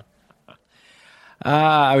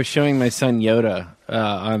 I was showing my son Yoda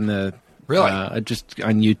on the just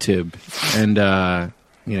on YouTube, and.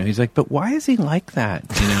 He's like, but why is he like that?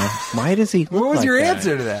 Why does he look What was like your that?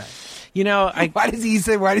 answer to that? Why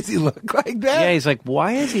does he look like that? Yeah, he's like,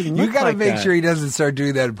 why is he look like that? You got to make sure he doesn't start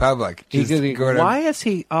doing that in public. Why is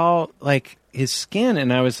he all like his skin?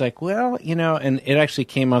 And I was like, well, and it actually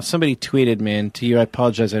came off. Somebody tweeted me, and to you, I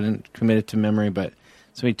apologize, I didn't commit it to memory, but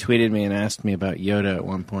somebody tweeted me and asked me about Yoda at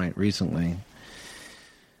one point recently.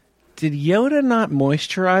 Did Yoda not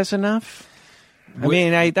moisturize enough? I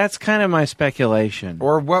mean, that's kind of my speculation.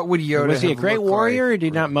 Or what would Yoda? Was he a great warrior, or did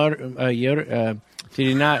he not Yoda? Did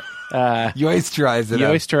he not moisturize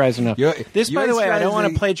enough? Moisturize enough. This, by the way, I don't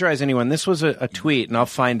want to plagiarize anyone. This was a tweet, and I'll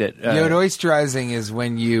find it. Moisturizing is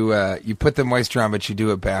when you put the moisture on, but you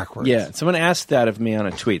do it backwards. Yeah, someone asked that of me on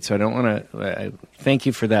a tweet, so I don't want to. Thank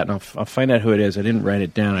you for that, and I'll find out who it is. I didn't write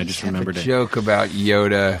it down. I just remembered it. Joke about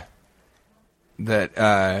Yoda that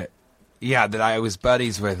that I was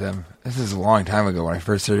buddies with him. This is a long time ago when I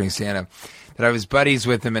first started doing stand-up. That I was buddies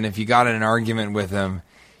with him, and if you got in an argument with him,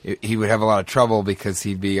 he would have a lot of trouble because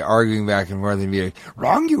he'd be arguing back and forth and be like,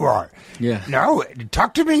 wrong you are. Yeah. No,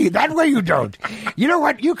 talk to me. That way you don't. You know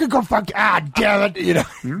what? You could go fuck. Damn it.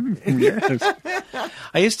 Yes.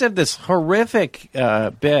 I used to have this horrific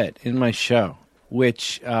bit in my show,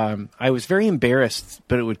 which I was very embarrassed,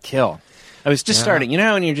 but it would kill. I was just starting. You know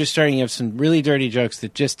how when you're just starting, you have some really dirty jokes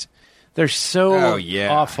that just... They're so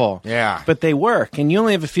awful. Yeah. But they work, and you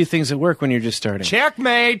only have a few things that work when you're just starting.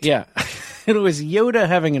 Checkmate! Yeah. It was Yoda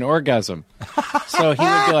having an orgasm. So he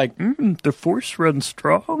would be like, the Force runs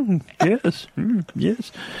strong. Yes.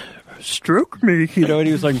 Yes. Stroke me. And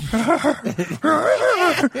he was like,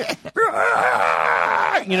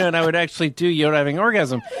 and I would actually do Yoda having an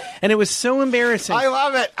orgasm. And it was so embarrassing. I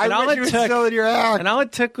love it. I wish you were still in your act. And all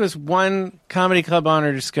it took was one comedy club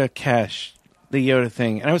owner to just go, Cash, the Yoda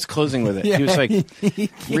thing, and I was closing with it. He was like,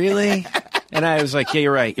 really? And I was like, yeah,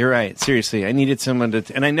 you're right. Seriously, I needed someone to...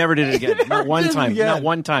 And I never did it again. Not one time. Not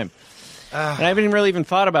one time. And I haven't really even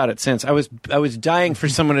thought about it since. I was dying for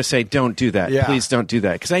someone to say, don't do that. Yeah. Please don't do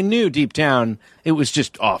that. Because I knew deep down it was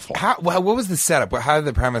just awful. What was the setup? How did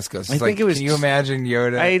the premise go? I think it was... Can you imagine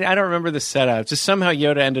Yoda? I don't remember the setup. Just somehow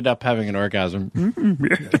Yoda ended up having an orgasm.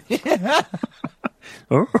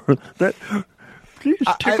 Oh, that... Please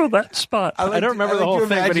tickle that spot. I don't remember the whole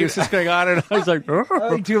thing, but he was just going on, and I was like, I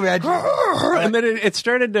like to imagine. And then it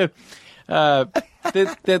started to...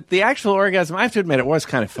 the actual orgasm, I have to admit, it was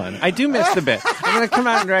kind of fun. I do miss the bit. I'm going to come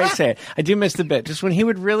out and say it. I do miss the bit. Just when he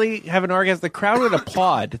would really have an orgasm, the crowd would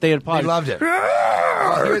applaud. They applaud. They loved it.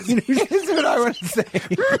 Here's what I want to say.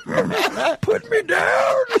 Put me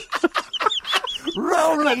down.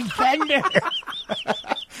 Rolling thunder.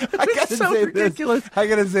 It's so ridiculous. I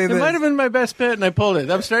gotta say this. It might have been my best bit, and I pulled it.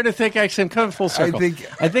 I'm starting to think actually I'm coming full circle.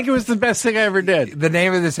 I think it was the best thing I ever did. The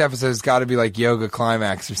name of this episode has got to be like Yoga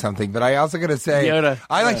Climax or something. But I also got to say, Yoda.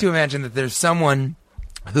 I like to imagine that there's somebody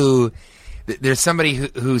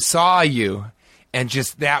who saw you. And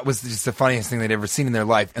that was just the funniest thing they'd ever seen in their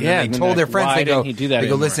life. And then they told their friends, they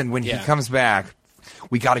go, listen, when he comes back,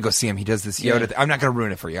 we got to go see him. He does this Yoda thing. I'm not going to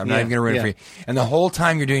ruin it for you. I'm not even going to ruin it for you. And the whole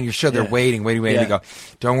time you're doing your show, they're waiting. They go,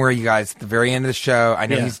 don't worry, you guys. At the very end of the show, I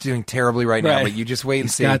know he's doing terribly right now, but you just wait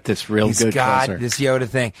and see. He's got this real good He's got closer. this Yoda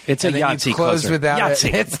thing. It's and a Yahtzee close closer. with that.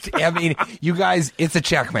 Yahtzee. I mean, you guys, it's a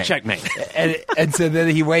checkmate. Checkmate. And so then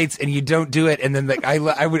he waits, and you don't do it. And then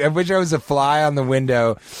I wish I was a fly on the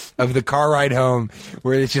window of the car ride home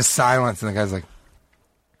where it's just silence, and the guy's like,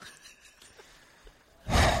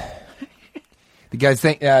 the guys,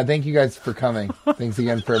 thank you guys for coming. Thanks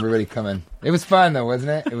again for everybody coming. It was fun though,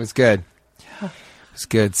 wasn't it? It was good. It was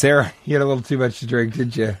good. Sarah, you had a little too much to drink,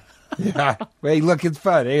 didn't you? Yeah. Hey, look, it's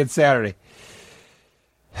fun. Hey, it's Saturday.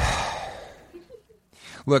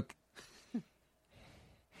 Look,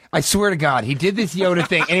 I swear to God, he did this Yoda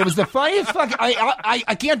thing, and it was the funniest fucking...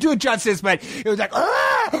 I can't do it justice, but it was like,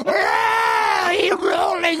 he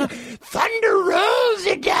rolling thunder rolls,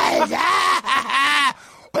 it does.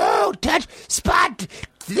 Oh, touch spot.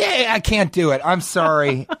 I can't do it. I'm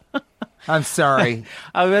sorry. I'm sorry.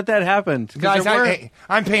 I bet that happened. Guys,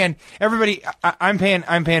 I'm paying everybody. I'm paying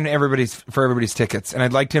everybody's tickets, and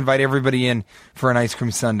I'd like to invite everybody in for an ice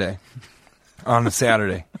cream sundae on a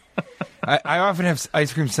Saturday. I often have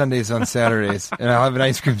ice cream Sundays on Saturdays, and I'll have an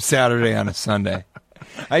ice cream Saturday on a Sunday.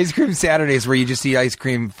 Ice cream Saturdays where you just eat ice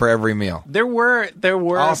cream for every meal. There were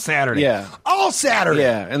all Saturday. Yeah, all Saturday.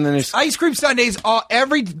 Yeah, and then there's ice cream Sundays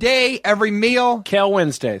every day, every meal. Kale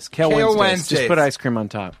Wednesdays. Kale Wednesdays. Just put ice cream on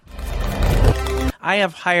top. I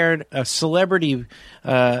have hired a celebrity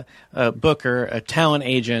booker, a talent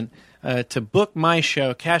agent, to book my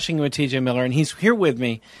show, Cashing In with TJ Miller, and he's here with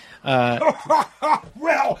me.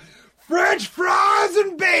 Well, French fries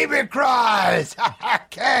and baby cries.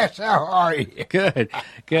 Cash, how are you? Good.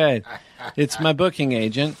 It's my booking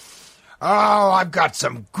agent. Oh, I've got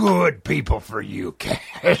some good people for you,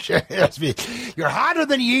 Cash. You're hotter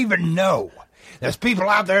than you even know. There's people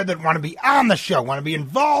out there that want to be on the show, want to be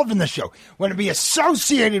involved in the show, want to be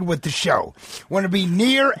associated with the show, want to be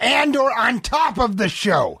near and or on top of the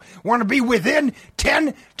show, want to be within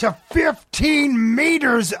 10 to 15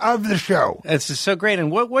 meters of the show. It's so great.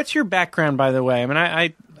 And what's your background, by the way? I mean,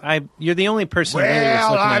 I you're the only person.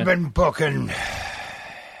 Well, I've been booking.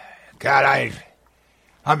 God,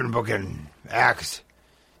 I've been booking acts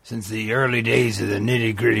since the early days of the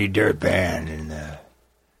Nitty Gritty Dirt Band and the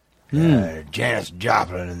Janis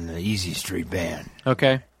Joplin and the Easy Street Band.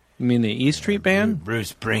 Okay. You mean the E Street Band?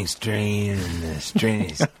 Bruce Springsteen and the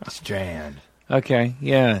Stringy Strand. Okay,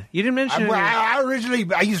 yeah. You didn't mention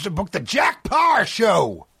I used to book the Jack Paar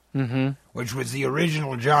Show, which was the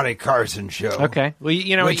original Johnny Carson show. Okay. Well,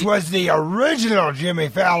 which was the original Jimmy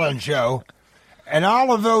Fallon show. And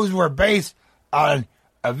all of those were based on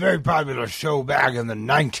a very popular show back in the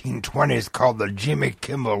 1920s called the Jimmy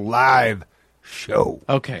Kimmel Live Show.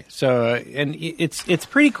 Okay, so and it's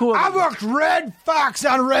pretty cool. I booked Red Fox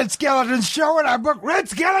on Red Skeleton's show, and I booked Red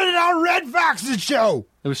Skeleton on Red Fox's show.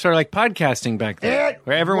 It was sort of like podcasting back then,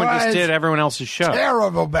 where everyone just did everyone else's show.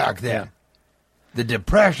 Terrible back then. Yeah. The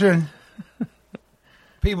Depression.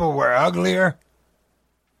 People were uglier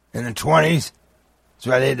in the 20s. That's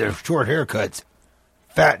why they had their short haircuts,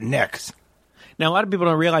 fat necks. Now, a lot of people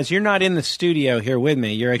don't realize you're not in the studio here with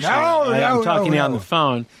me. You're actually I'm talking to you on the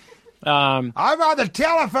phone. I'm on the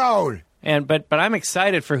telephone. But I'm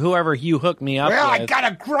excited for whoever you hook me up with. Well, I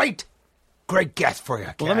got a great guest for you.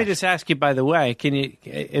 Well, let me just ask you, by the way,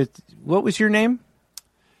 what was your name?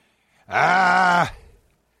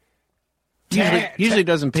 Usually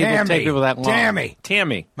doesn't take people that long.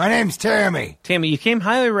 Tammy. My name's Tammy. Tammy, you came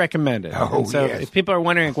highly recommended. Oh, so yes. If people are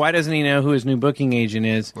wondering why doesn't he know who his new booking agent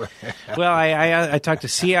is, well, I talked to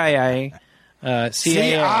CIA.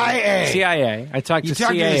 CIA. I talked to CIA. You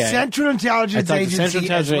talked to the Central Intelligence Agency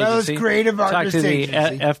as well as Creative Artists Agency. I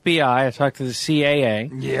talked to the FBI. I talked to the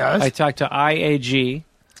CAA. Yes. I talked to IAG.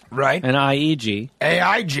 Right. And IEG.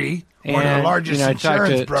 AIG, one of the largest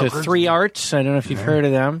insurance brokers. I talked to 3 Arts. I don't know if you've heard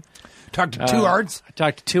of them. Talked to 2 Arts. I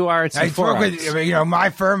talked to 2 Arts and 4 Arts. With,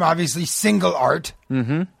 my firm, obviously, Single Art.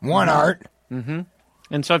 Mm-hmm. 1 Art. Mm-hmm.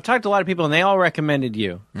 And so I've talked to a lot of people, and they all recommended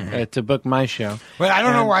you to book my show. Well, I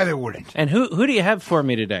don't know why they wouldn't. And who do you have for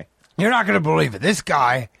me today? You're not going to believe it. This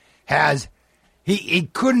guy has he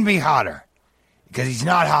couldn't be hotter because he's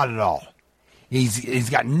not hot at all. He's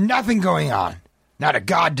got nothing going on, not a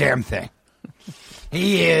goddamn thing.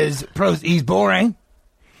 He's boring.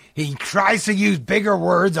 He tries to use bigger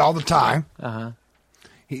words all the time.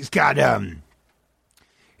 He's got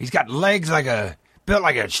legs built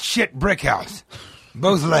like a shit brick house.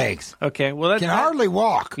 Both legs. Okay, well, can hardly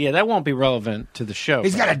walk. Yeah, that won't be relevant to the show.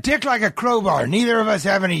 He's got a dick like a crowbar. Neither of us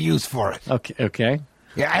have any use for it. Okay.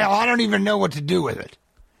 Yeah, I don't even know what to do with it.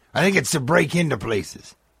 I think it's to break into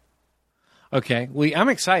places. Okay, well, I'm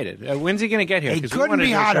excited. When's he going to get here? He couldn't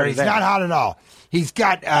be hotter. He's not hot at all. He's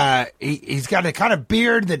got he's got a kind of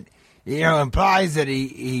beard that implies that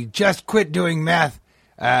he just quit doing meth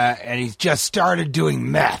and he's just started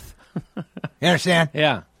doing meth. You understand?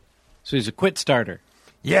 Yeah. So he's a quit starter.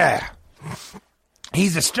 Yeah.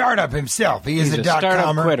 He's a startup himself. He's a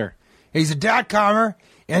startup quitter. He's a .comer,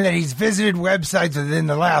 and then he's visited websites within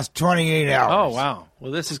the last 28 hours. Oh, wow.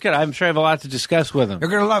 Well, this is good. I'm sure I have a lot to discuss with him. You're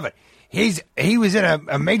going to love it. He was in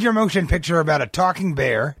a major motion picture about a talking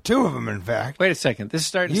bear. 2 of them, in fact. Wait a second. This is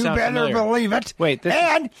starting to You sound better familiar. believe it. Wait,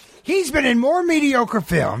 and he's been in more mediocre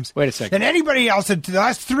films Wait a second. than anybody else in the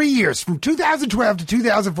last 3 years. From 2012 to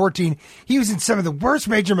 2014, he was in some of the worst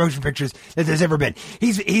major motion pictures that there's ever been.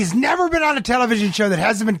 He's never been on a television show that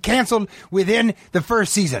hasn't been canceled within the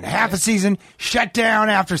first season. Half a season, shut down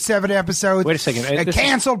after 7 episodes. Wait a second.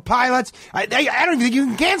 Canceled pilots. I don't even think you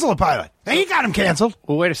can cancel a pilot. He got him canceled.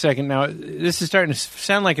 Well, wait a second. Now, this is starting to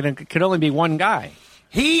sound like it could only be one guy.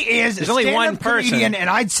 He is There's a only stand-up one person. comedian, and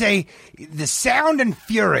I'd say the Sound and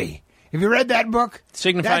Fury. Have you read that book?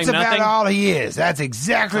 Signifying That's nothing? about all he is. That's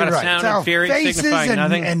exactly About a right. sound It's all and fury, faces signifying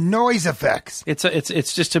nothing? and noise effects.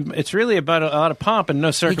 It's really about a lot of pomp and no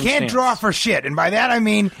He circumstance. can't draw for shit, and by that I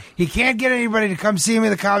mean he can't get anybody to come see him at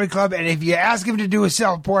the comedy club. And if you ask him to do a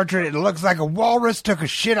self-portrait, it looks like a walrus took a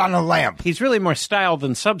shit on a lamp. He's really more style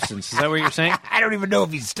than substance. Is that what you're saying? I don't even know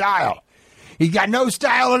if he's style. He's got no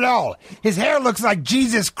style at all. His hair looks like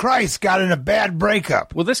Jesus Christ got in a bad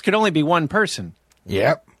breakup. Well, this could only be one person.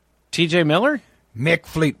 Yep. T.J. Miller? Mick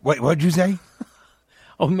Fleet. What'd you say?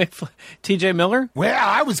 Oh, T.J. Miller? Well,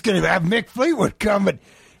 I was going to have Mick Fleetwood come, but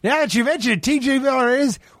now that you mentioned it, T.J. Miller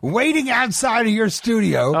is waiting outside of your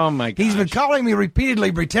studio. Oh, my gosh. He's been calling me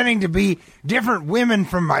repeatedly, pretending to be different women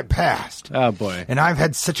from my past. Oh, boy. And I've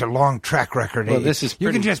had such a long track record. Well, this is You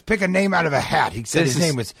can pretty- just pick a name out of a hat. He said This his is-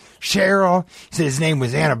 name was Cheryl. He said his name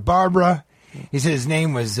was Anna Barbara. He said his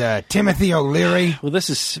name was Timothy O'Leary. Well, this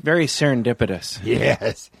is very serendipitous.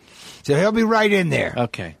 Yes. So he'll be right in there.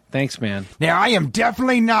 Okay. Thanks, man. Now, I am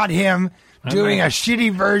definitely not him doing a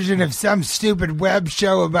shitty version of some stupid web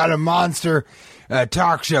show about a monster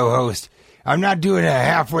talk show host. I'm not doing a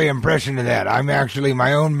halfway impression of that. I'm actually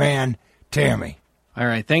my own man, Tammy. All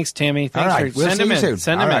right. Thanks, Tammy. All Thanks right, for we'll send see him you in. soon.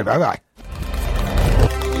 Send All him right, in. bye-bye.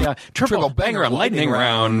 Yeah. Triple banger lightning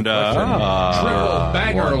round. Triple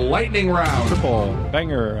banger lightning round. Triple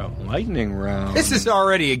banger lightning round. This is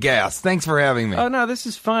already a gas. Thanks for having me. Oh no, this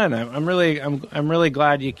is fun. I'm really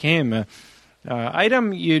glad you came.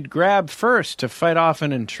 Item you'd grab first to fight off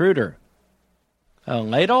an intruder: a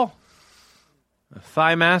ladle, a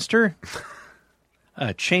thigh master,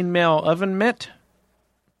 a chainmail oven mitt,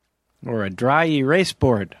 or a dry erase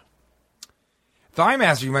board. Thigh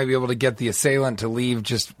Master, you might be able to get the assailant to leave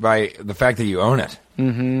just by the fact that you own it.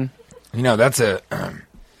 Mm-hmm. You know, that's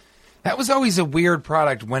that was always a weird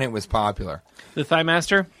product when it was popular. The thigh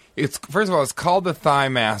master. It's first of all, it's called the Thigh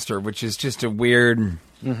Master, which is just a weird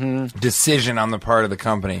decision on the part of the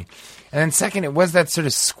company. And then second, it was that sort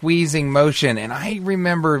of squeezing motion. And I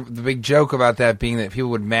remember the big joke about that being that people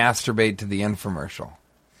would masturbate to the infomercial.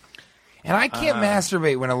 And I can't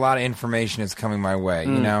masturbate when a lot of information is coming my way,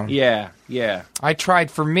 you know? Yeah. I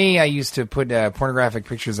tried. For me, I used to put pornographic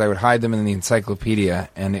pictures. I would hide them in the encyclopedia,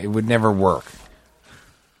 and it would never work.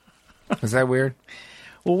 Is that weird?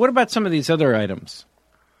 Well, what about some of these other items?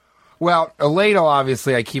 Well, a ladle,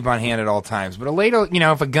 obviously, I keep on hand at all times. But a ladle, you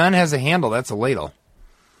know, if a gun has a handle, that's a ladle.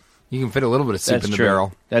 You can fit a little bit of soup That's in the true.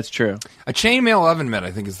 barrel. That's true. A chainmail oven mitt,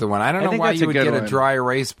 I think, is the one. I don't know think why that's you a would good get a one. dry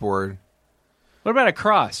erase board. What about a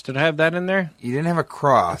cross? Did I have that in there? You didn't have a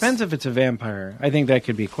cross. Depends if it's a vampire. I think that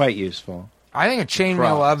could be quite useful. I think a chainmail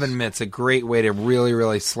Cross. oven mitt's a great way to really,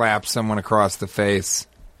 really slap someone across the face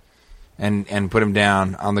and put them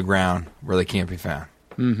down on the ground where they can't be found.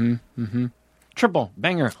 Triple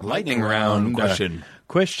banger lightning round. Question.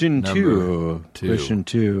 Question Number 2. Question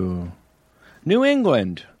 2. New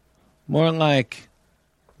England. More like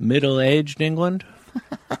middle-aged England?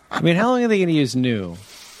 I mean, how long are they going to use new?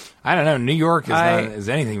 I don't know. New York is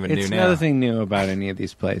anything but new It's now. nothing new about any of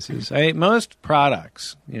these places. Most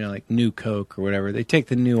products, you know, like New Coke or whatever, they take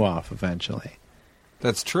the new off eventually.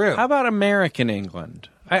 That's true. How about American England?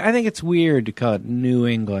 I think it's weird to call it New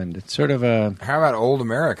England. It's sort of a How about Old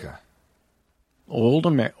America? old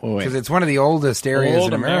America. Oh, Because it's one of the oldest areas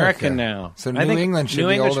old in America. now. So I New think England should New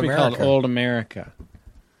be England Old should America. be called Old America.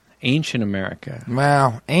 Ancient America.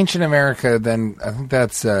 Well, ancient America, then I think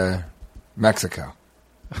that's Mexico.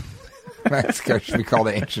 Mexico should be called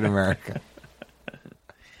ancient America.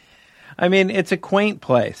 I mean, it's a quaint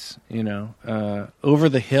place, you know. Over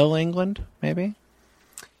the hill, England, maybe?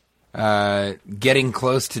 Getting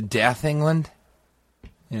close to death, England.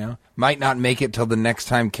 You know, might not make it till the next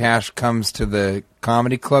time Cash comes to the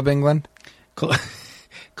comedy club, England.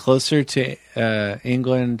 Closer to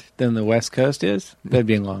England than the West Coast is? That'd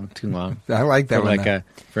be too long. I like that For one.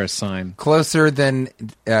 for a sign. Closer to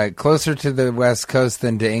the West Coast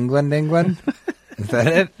than to England, England. Is that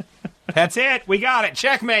it? That's it. We got it.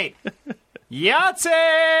 Checkmate.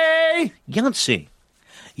 Yahtzee!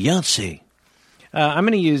 Yahtzee. I'm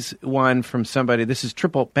going to use one from somebody. This is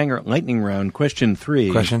Triple Banger Lightning Round, question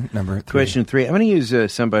 3. Question number 3. Question 3. I'm going to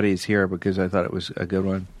use somebody's here because I thought it was a good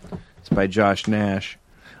one. It's by Josh Nash.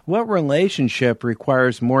 What relationship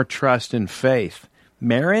requires more trust and faith?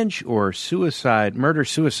 Marriage or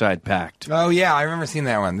murder-suicide pact? Oh, yeah, I remember seeing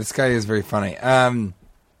that one. This guy is very funny.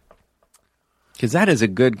 Because that is a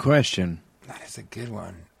good question. That is a good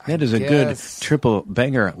one. That is a good Triple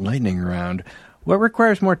Banger Lightning Round. What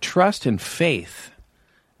requires more trust and faith?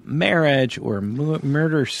 Marriage or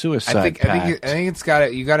murder-suicide pact? I think it's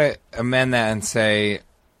got you got to amend that and say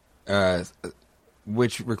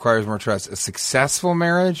which requires more trust, a successful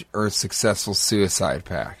marriage or a successful suicide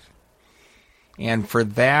pact? And for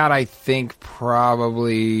that, I think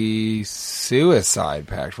probably suicide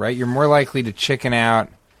pact, right? You're more likely to chicken out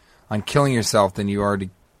on killing yourself than you are to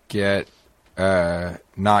get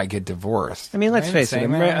not get divorced. I mean, let's face it.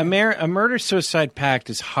 A murder-suicide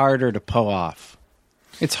pact is harder to pull off.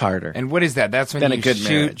 It's harder. And what is that? That's when you shoot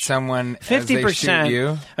marriage. Someone 50%, as they shoot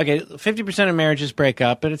you? Okay, 50% of marriages break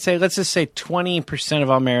up, but let's just say 20%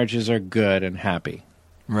 of all marriages are good and happy.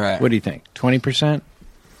 Right. What do you think? 20%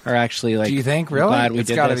 are actually like... Do you think? Really? Glad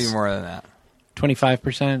it's got to be more than that.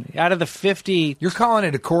 25%? Out of the 50... You're calling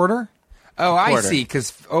it a quarter? Oh, I see,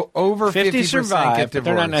 because over 50% survive, get divorced. But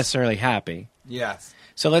they're not necessarily happy. Yes.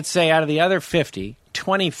 So let's say out of the other 50,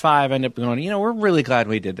 25 end up going, we're really glad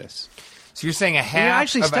we did this. So you're saying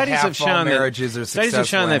studies have shown marriages are successful. Studies have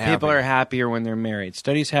shown that people happy. are happier when they're married.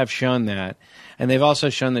 Studies have shown that, and they've also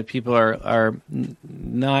shown that people are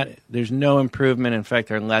not. There's no improvement. In fact,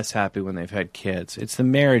 they're less happy when they've had kids. It's the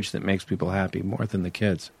marriage that makes people happy more than the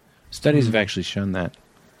kids. Studies have actually shown that.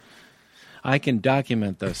 I can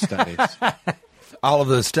document those studies. All of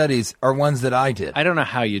those studies are ones that I did. I don't know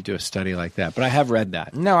how you do a study like that, but I have read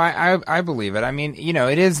that. No, I believe it. I mean,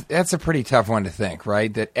 that's a pretty tough one to think,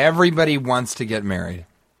 right? That everybody wants to get married.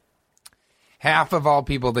 Half of all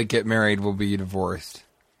people that get married will be divorced.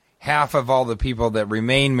 Half of all the people that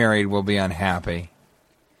remain married will be unhappy.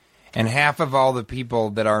 And half of all the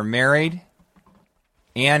people that are married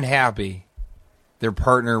and happy, their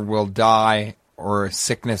partner will die or a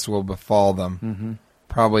sickness will befall them. Mm-hmm.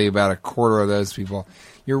 Probably about a quarter of those people.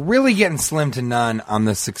 You're really getting slim to none on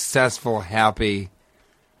the successful, happy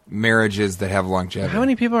marriages that have longevity. How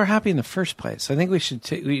many people are happy in the first place? I think we should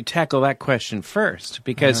tackle that question first,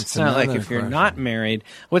 because it's not like if you're not married,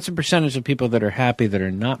 what's the percentage of people that are happy that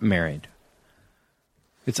are not married?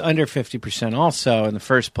 It's under 50% also in the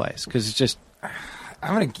first place, because it's just...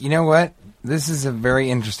 you know what? This is a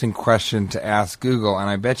very interesting question to ask Google, and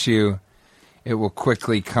I bet you it will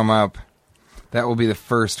quickly come up. That will be the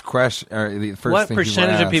first question, or the first what thing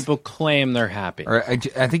percentage of people claim they're happy? Or I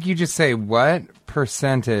think you just say what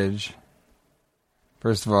percentage.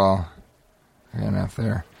 First of all, enough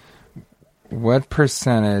there. What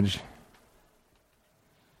percentage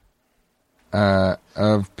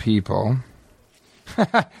of people?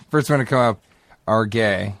 First one to come up are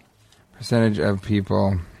gay. Percentage of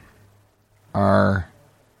people are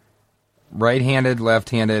right-handed,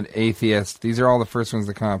 left-handed, atheist. These are all the first ones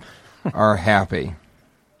that come up. Are happy.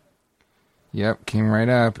 Yep, came right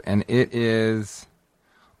up. And it is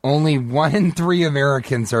only 1 in 3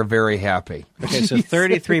 Americans are very happy. Okay, so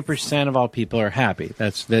 33% of all people are happy.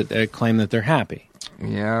 That's that claim that they're happy.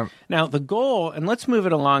 Yeah. Now, the goal, and let's move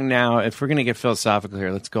it along now. If we're going to get philosophical here,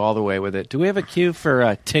 let's go all the way with it. Do we have a cue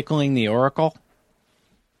for tickling the oracle?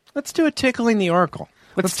 Let's do a tickling the oracle.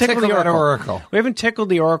 Let's tickle the oracle. We haven't tickled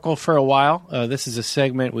the oracle for a while. This is a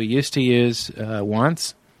segment we used to use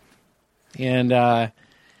once. And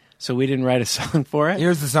so we didn't write a song for it.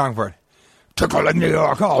 Here's the song for it. Tickling the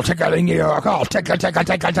oracle, tickling the oracle, tickle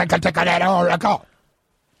that oracle.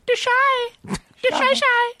 Shy.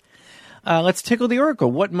 Let's tickle the oracle.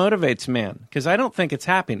 What motivates man? Because I don't think it's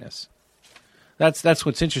happiness. That's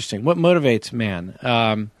what's interesting. What motivates man?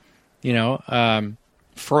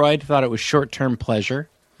 Freud thought it was short-term pleasure.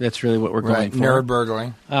 That's really what we're going for. Nerd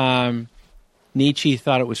burgling. Nietzsche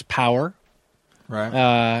thought it was power. Right.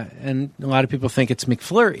 And a lot of people think it's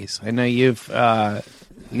McFlurries. I know you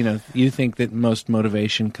think that most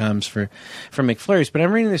motivation comes from McFlurries, but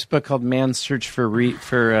I'm reading this book called Man's Search for Reason.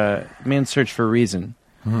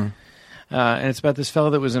 Mm-hmm. And it's about this fellow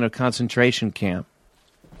that was in a concentration camp.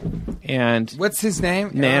 And what's his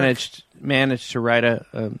name? Managed to write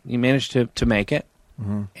he managed to make it,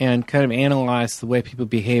 mm-hmm. and kind of analyze the way people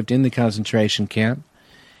behaved in the concentration camp.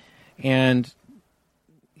 And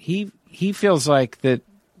he feels like that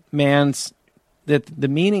the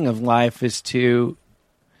meaning of life is or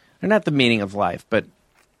not the meaning of life, but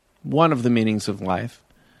one of the meanings of life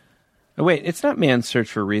Oh, wait, it's not Man's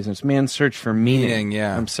Search for Reason. It's Man's Search for Meaning.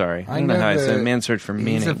 Yeah. I'm sorry. I don't know how I said Man's Search for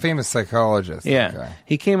Meaning. He's a famous psychologist. Yeah. Okay.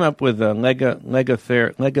 He came up with Lego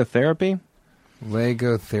therapy.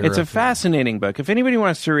 Lego therapy. It's a fascinating book. If anybody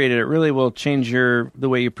wants to read it, it really will change the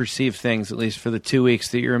way you perceive things, at least for the 2 weeks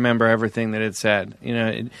that you remember everything that it said.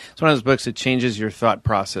 It's one of those books that changes your thought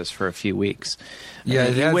process for a few weeks. Yeah,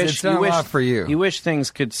 it's done a lot for you. You wish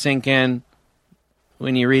things could sink in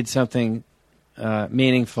when you read something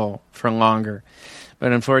meaningful for longer.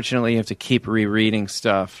 But unfortunately, you have to keep rereading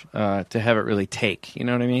stuff to have it really take. You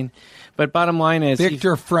know what I mean? But bottom line is...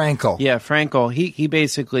 Viktor Frankl. Yeah, Frankl. He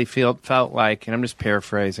basically felt like, and I'm just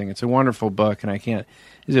paraphrasing, it's a wonderful book, and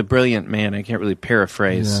he's a brilliant man. I can't really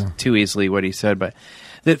paraphrase too easily what he said, but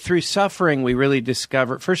that through suffering, we really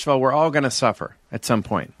discover... First of all, we're all going to suffer at some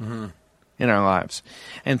point in our lives.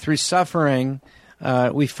 And through suffering,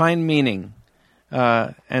 we find meaning.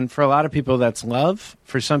 And for a lot of people, that's love.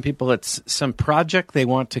 For some people, it's some project they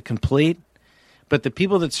want to complete. But the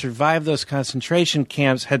people that survived those concentration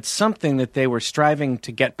camps had something that they were striving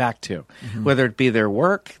to get back to, whether it be their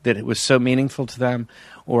work, that it was so meaningful to them,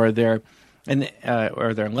 or their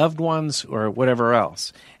loved ones, or whatever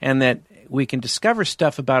else. And that we can discover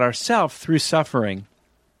stuff about ourselves through suffering,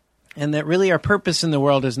 and that really our purpose in the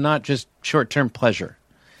world is not just short-term pleasure.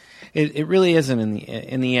 It really isn't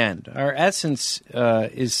in the end. Our essence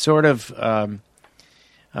is sort of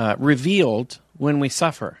revealed when we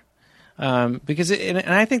suffer. Because and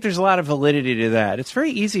I think there's a lot of validity to that. It's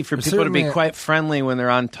very easy for people to be quite friendly when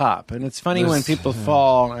they're on top, and it's funny when people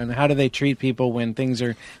fall. And how do they treat people when things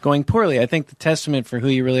are going poorly? I think the testament for who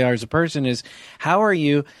you really are as a person is how do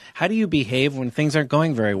you behave when things aren't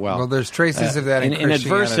going very well? Well, there's traces of that in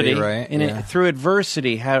adversity, right? Through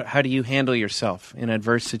adversity, how do you handle yourself in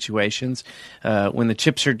adverse situations? When the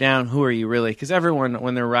chips are down, who are you really? Because everyone,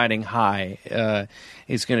 when they're riding high,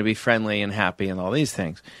 is going to be friendly and happy and all these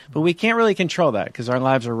things. But we can't really control that because our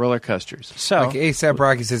lives are roller coasters. So, like A$AP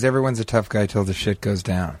Rocky says, everyone's a tough guy till the shit goes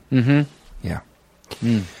down. Mm-hmm. Yeah.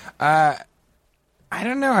 I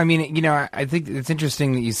don't know. I mean, I think it's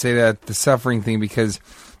interesting that you say that, the suffering thing, because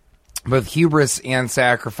both hubris and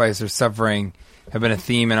sacrifice or suffering have been a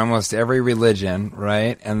theme in almost every religion,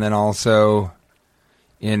 right? And then also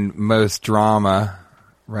in most drama,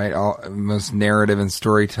 right? Most narrative and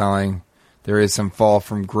storytelling, there is some fall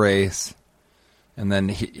from grace, and then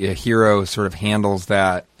a hero sort of handles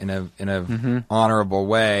that in a honorable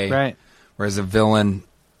way, right? Whereas a villain,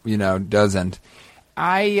 doesn't.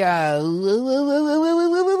 I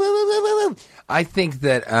think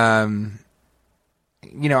that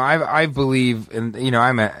I believe in,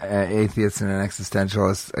 I'm an atheist and an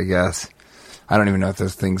existentialist, I guess. I don't even know what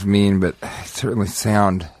those things mean, but they certainly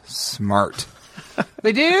sound smart.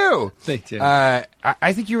 They do. They do. I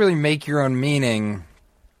think you really make your own meaning,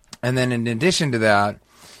 and then in addition to that,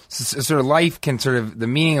 sort of the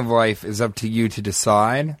meaning of life is up to you to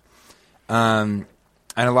decide. And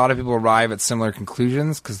a lot of people arrive at similar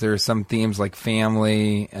conclusions because there are some themes like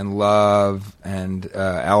family and love and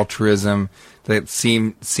altruism that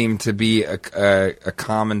seem to be a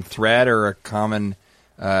common thread or a common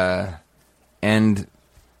end.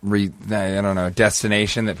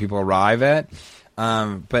 Destination that people arrive at.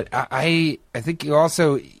 But I think you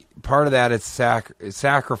also, part of that is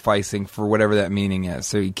sacrificing for whatever that meaning is.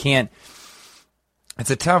 So you can't.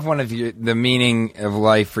 It's a tough one if the meaning of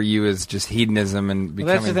life for you is just hedonism and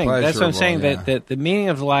becoming that's the thing. pleasurable. That's what I'm saying. That the meaning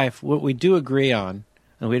of life, what we do agree on,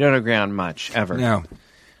 and we don't agree on much ever. No,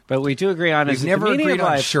 but we do agree on is never the meaning agreed of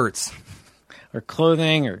life, on shirts. Or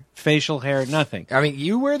clothing, or facial hair, nothing. I mean,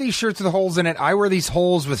 you wear these shirts with holes in it. I wear these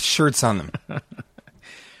holes with shirts on them.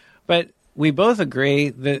 But we both agree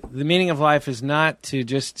that the meaning of life is not to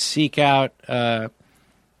just seek out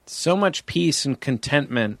so much peace and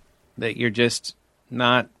contentment that you're just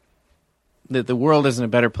not, that the world isn't a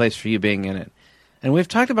better place for you being in it. And we've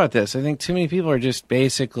talked about this. I think too many people are just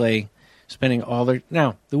basically spending all their...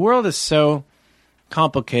 Now, the world is so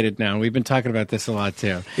complicated now. We've been talking about this a lot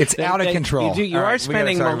too. It's out of control. You are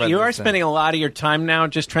spending a lot of your time now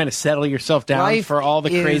just trying to settle yourself down Life for all the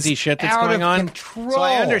crazy shit that's going on. Control. So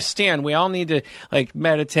I understand. We all need to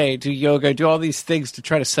meditate, do yoga, do all these things to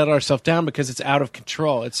try to settle ourselves down because it's out of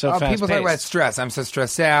control. It's so fast-paced. People talk about stress. I'm so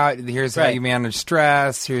stressed out. Here's how you manage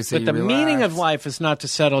stress. Here's how you relax. But the meaning of life is not to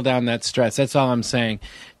settle down that stress. That's all I'm saying.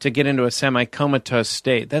 To get into a semi-comatose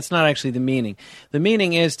state. That's not actually the meaning. The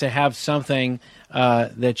meaning is to have something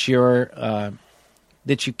that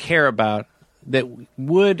you care about that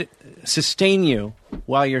would sustain you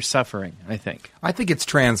while you're suffering, I think. I think it's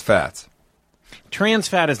trans fats. Trans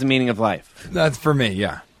fat is the meaning of life. That's for me,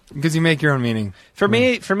 yeah. Because you make your own meaning. For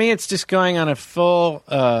me, it's just going on a full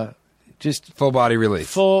just full body release.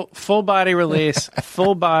 Full body release,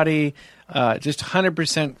 full body, just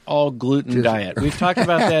 100% all gluten diet. We've talked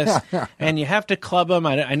about this, and you have to club them.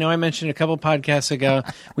 I know I mentioned a couple podcasts ago.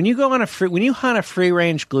 When you go on when you hunt a free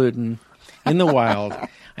range gluten in the wild,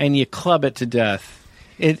 and you club it to death.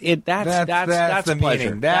 That's the pleasure.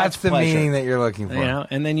 meaning. That's the pleasure. meaning that you're looking for. You know,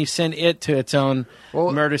 and then you send it to its own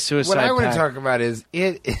murder-suicide What I want pact. to talk about is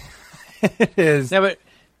it is... No, but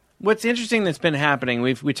what's interesting that's been happening,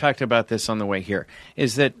 we talked about this on the way here,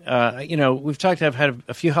 is that, I've had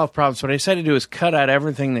a few health problems. What I decided to do is cut out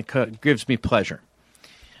everything that gives me pleasure,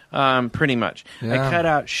 pretty much. Yeah. I cut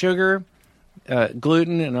out sugar,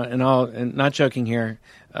 gluten, and not joking here,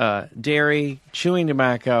 dairy, chewing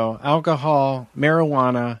tobacco, alcohol,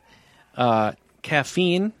 marijuana,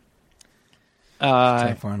 caffeine,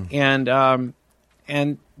 and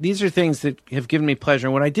these are things that have given me pleasure.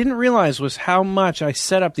 And what I didn't realize was how much I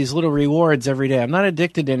set up these little rewards every day. I'm not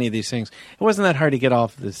addicted to any of these things. It wasn't that hard to get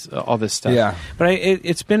off all this stuff. Yeah. But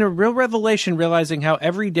it's been a real revelation realizing how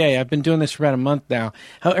every day, I've been doing this for about a month now,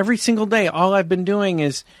 how every single day all I've been doing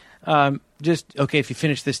is if you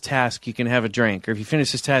finish this task, you can have a drink. Or if you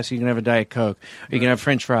finish this task, you can have a Diet Coke. Or you can have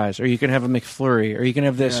French fries. Or you can have a McFlurry. Or you can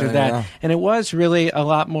have this or that. Yeah. And it was really a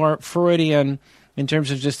lot more Freudian in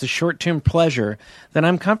terms of just the short-term pleasure that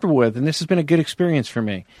I'm comfortable with. And this has been a good experience for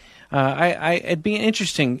me. It'd be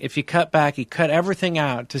interesting if you cut everything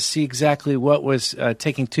out to see exactly what was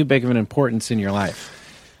taking too big of an importance in your life.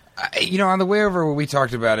 On the way over, what we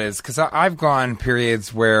talked about is, because I've gone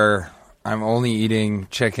periods where I'm only eating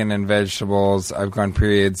chicken and vegetables. I've gone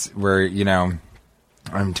periods where,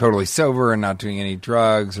 I'm totally sober and not doing any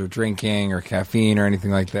drugs or drinking or caffeine or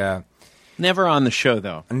anything like that. Never on the show,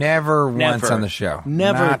 though. Never once on the show.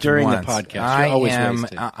 Never Not during once. the podcast. You're always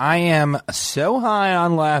wasted. I am so high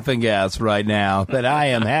on laughing gas right now that I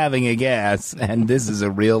am having a gas, and this is a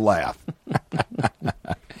real laugh.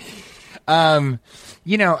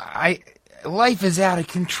 Life is out of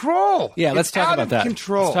control. Yeah, let's talk about that.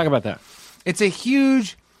 Control. Let's talk about that. It's a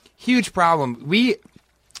huge, huge problem.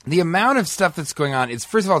 The amount of stuff that's going on is,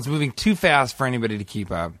 first of all, it's moving too fast for anybody to keep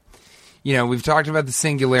up. We've talked about the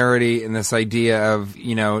singularity and this idea of,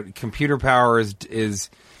 computer power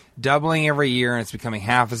is doubling every year and it's becoming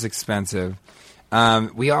half as expensive.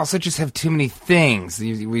 We also just have too many things.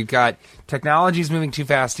 We've got technologies moving too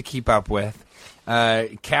fast to keep up with.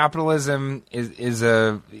 Capitalism is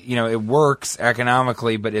it works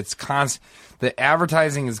economically, but it's the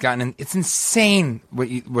advertising has gotten, it's insane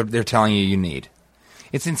what they're telling you need.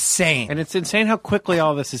 It's insane. And it's insane how quickly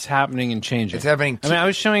all this is happening and changing. It's happening. I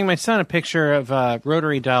was showing my son a picture of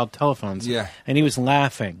rotary dialed telephones. Yeah. And he was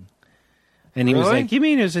laughing. And he was like, "You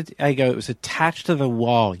mean it was attached to the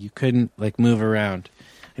wall. You couldn't move around."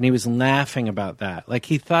 And he was laughing about that. Like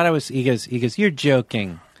he thought he goes, "You're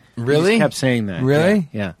joking." Really? He just kept saying that. Really?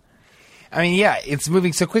 Yeah. I mean, yeah, it's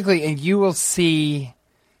moving so quickly, and you will see,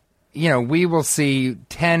 we will see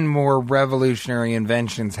 10 more revolutionary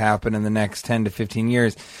inventions happen in the next 10 to 15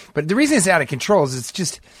 years. But the reason it's out of control is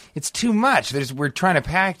it's too much. We're trying to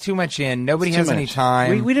pack too much in. Nobody has any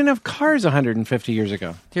time. We didn't have cars 150 years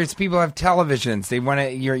ago. There's people who have televisions. They want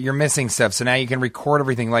to. You're missing stuff, so now you can record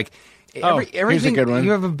everything. Everything. Here's a good one.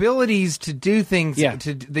 You have abilities to do things that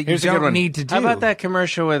you don't need to do. How about that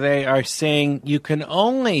commercial where they are saying you can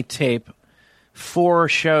only tape 4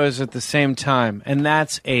 shows at the same time, and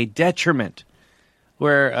that's a detriment.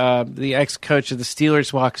 Where the ex-coach of the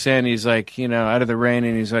Steelers walks in, he's like, out of the rain,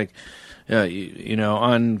 and he's like,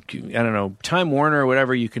 on, Time Warner or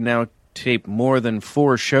whatever, you can now tape more than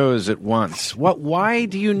 4 shows at once. Why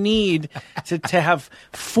do you need to have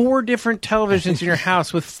 4 different televisions in your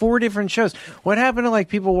house with 4 different shows? What happened to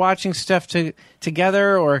people watching stuff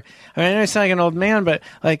together? Or I know I sound like an old man, but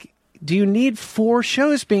do you need 4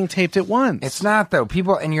 shows being taped at once? It's not, though.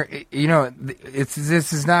 People, and this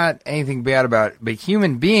is not anything bad about it, but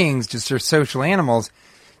human beings just are social animals.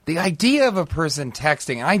 The idea of a person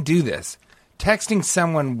texting, and I do this, texting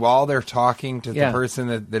someone while they're talking to the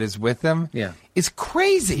person that is with them is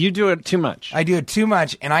crazy. You do it too much. I do it too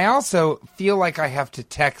much, and I also feel like I have to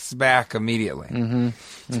text back immediately. Mm-hmm.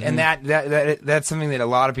 Mm-hmm. And that's something that a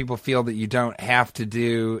lot of people feel that you don't have to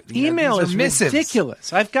do. Email is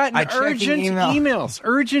ridiculous. I've gotten urgent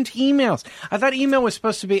emails. I thought email was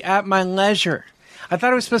supposed to be at my leisure. I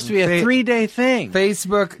thought it was supposed to be a 3-day thing.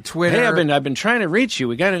 Facebook, Twitter. Hey, I've been trying to reach you.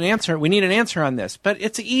 We got an answer. We need an answer on this. But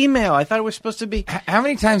it's email. I thought it was supposed to be. How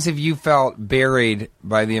many times have you felt buried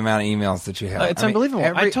by the amount of emails that you have? It's unbelievable.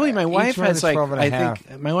 I told you my wife has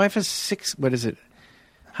my wife has 6. What is it?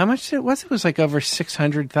 How much it was? It was like over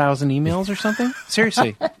 600,000 emails or something.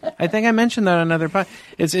 Seriously, I think I mentioned that on another podcast.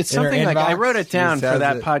 It's something like I wrote it down for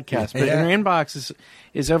that podcast, but in her inbox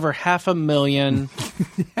is over 500,000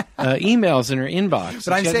 emails in her inbox.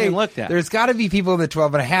 But I'm saying, looked at. There's got to be people in the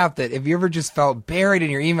 12 and a half that if you ever just felt buried in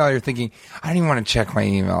your email, you're thinking, I don't even want to check my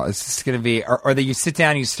email. It's just going to be, or that you sit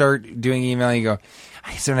down, you start doing email, and you go,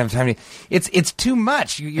 I just don't have time to. It's too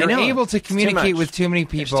much. You're able to communicate with too many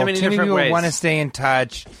people. Too many people want to stay in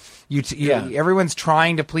touch. Everyone's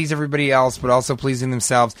trying to please everybody else, but also pleasing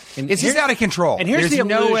themselves. And it's just out of control. And here's There's the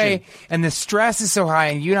no illusion. way. And the stress is so high.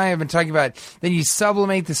 And you and I have been talking about. Then you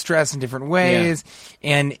sublimate the stress in different ways,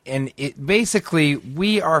 and it basically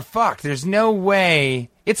we are fucked. There's no way.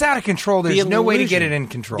 It's out of control. There's no way to get it in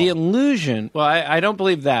control. The illusion. Well, I don't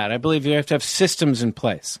believe that. I believe you have to have systems in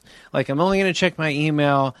place. Like, I'm only going to check my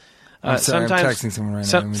email. I'm sorry, I'm texting someone right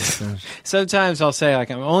now. Sometimes I'll say, like,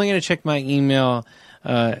 I'm only going to check my email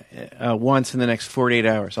once in the next 48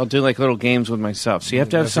 hours. I'll do like little games with myself. So you have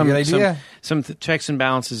to have some checks and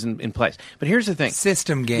balances in place. But here's the thing.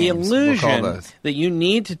 System games. The illusion that you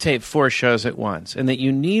need to tape 4 shows at once and that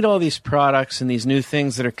you need all these products and these new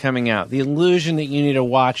things that are coming out. The illusion that you need a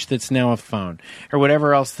watch that's now a phone or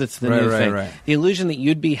whatever else that's the new thing. Right. The illusion that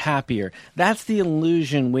you'd be happier. That's the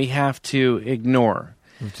illusion we have to ignore.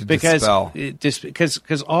 Because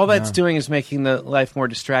all that's doing is making the life more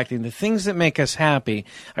distracting. The things that make us happy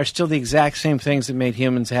are still the exact same things that made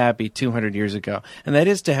humans happy 200 years ago, and that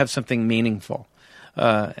is to have something meaningful.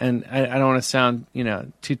 And I don't want to sound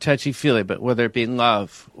too touchy-feely, but whether it be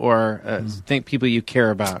love or think people you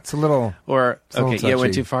care about, it's a little I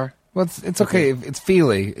went too far. Well, it's okay. It's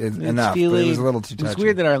feely enough. Feely. But it was a little too touchy. It's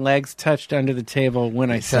weird that our legs touched under the table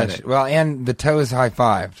when I said it. Well, and the toes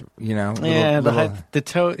high-fived, the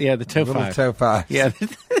toe five. Toe five. Yeah,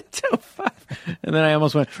 the toe five. And then I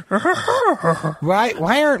almost went,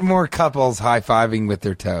 Why aren't more couples high-fiving with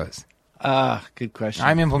their toes? Good question.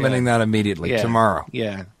 I'm implementing that immediately tomorrow.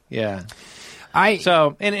 Yeah.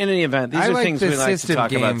 So, in any event, these are things we like to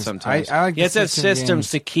talk about sometimes. I like you have to have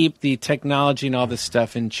systems to keep the technology and all this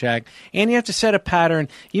stuff in check. And you have to set a pattern.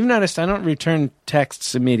 You've noticed I don't return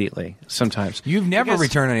texts immediately sometimes. You've never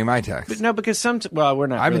returned any of my texts. Because we're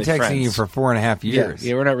not I've really been texting friends. you for 4.5 years.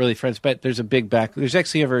 Yeah, we're not really friends, but there's a big There's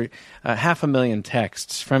actually over 500,000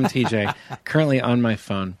 texts from TJ currently on my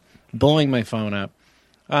phone, blowing my phone up.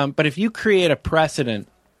 But if you create a precedent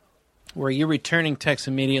where you're returning texts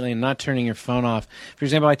immediately and not turning your phone off. For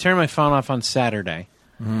example, I turn my phone off on Saturday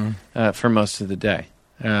for most of the day,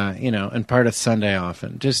 and part of Sunday off.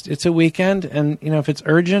 And it's a weekend, and if it's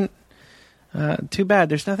urgent, too bad.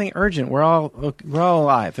 There's nothing urgent. We're all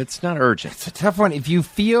alive. It's not urgent. It's a tough one. If you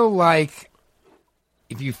feel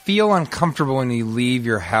uncomfortable when you leave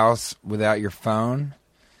your house without your phone,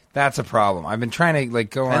 that's a problem. I've been trying to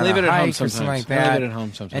go on a hike or something like that, I leave it at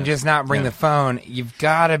home sometimes. And just not bring the phone. You've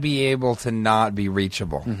got to be able to not be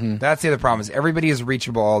reachable. Mm-hmm. That's the other problem. Is everybody is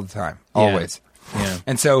reachable all the time, always. Yeah.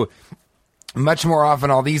 And so, much more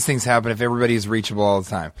often, all these things happen if everybody is reachable all the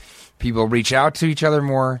time. People reach out to each other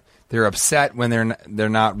more. They're upset when they're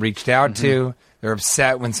not reached out to. They're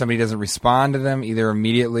upset when somebody doesn't respond to them either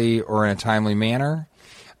immediately or in a timely manner.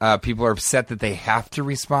 People are upset that they have to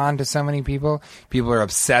respond to so many people. People are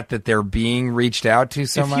upset that they're being reached out to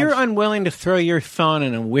so much. If you're unwilling to throw your phone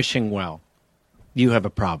in a wishing well, you have a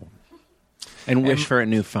problem. And wish for a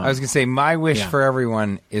new phone. I was going to say, my wish for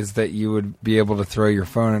everyone is that you would be able to throw your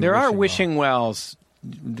phone in There are wishing wells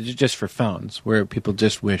just for phones, where people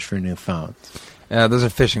just wish for new phones. Those are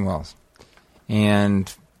fishing wells.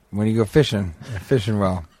 And when you go fishing, a fishing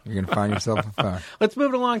well, you're going to find yourself a phone. Let's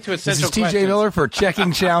move it along to essential questions. This is TJ Miller for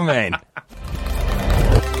Checking Chow Mein.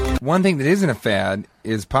 One thing that isn't a fad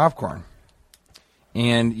is popcorn.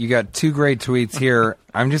 And you got 2 great tweets here.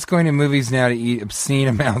 I'm just going to movies now to eat obscene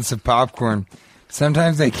amounts of popcorn.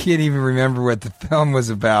 Sometimes I can't even remember what the film was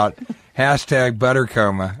about.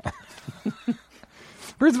 #buttercoma.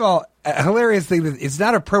 First of all, a hilarious thing that it's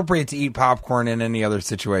not appropriate to eat popcorn in any other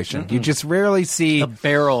situation. Mm-hmm. You just rarely see a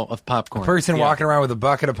barrel of popcorn. A person walking around with a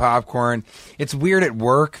bucket of popcorn. It's weird at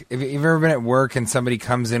work. If you've ever been at work and somebody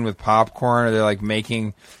comes in with popcorn, or they're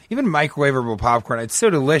making even microwavable popcorn, it's so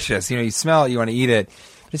delicious. You smell it, you want to eat it.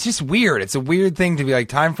 But it's just weird. It's a weird thing to be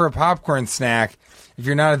time for a popcorn snack if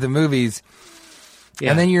you're not at the movies.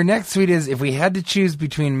 Yeah. And then your next tweet is, if we had to choose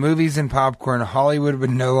between movies and popcorn, Hollywood would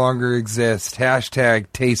no longer exist.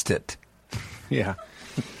 #taste it. Yeah.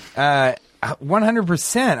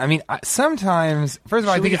 100%. I mean, sometimes, first of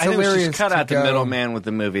all, I think it's hilarious. Just cut out the middleman with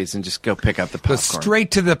the movies and just go pick up the popcorn. Go straight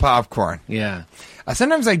to the popcorn. Yeah.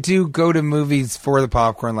 Sometimes I do go to movies for the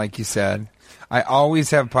popcorn, like you said. I always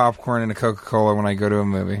have popcorn and a Coca-Cola when I go to a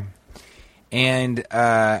movie. And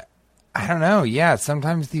I don't know. Yeah,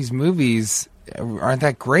 sometimes these movies aren't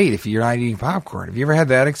that great if you're not eating popcorn. Have you ever had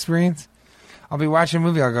that experience? I'll be watching a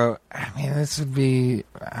movie. I'll go,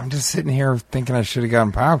 I'm just sitting here thinking I should have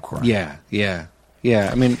gotten popcorn. Yeah.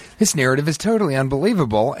 I mean, this narrative is totally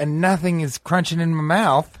unbelievable, and nothing is crunching in my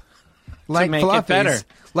mouth. Light make fluffies, it better.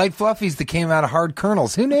 Light fluffies that came out of hard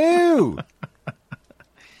kernels. Who knew?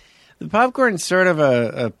 The popcorn's sort of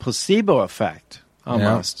a placebo effect,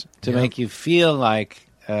 almost, to make you feel like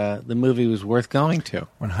the movie was worth going to.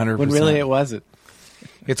 100%. When really it wasn't.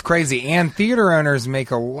 It's crazy, and theater owners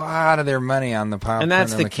make a lot of their money on the popcorn. And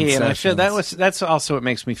that's the key. And I feel that's also what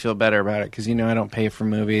makes me feel better about it, because I don't pay for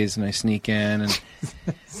movies and I sneak in,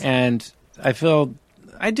 and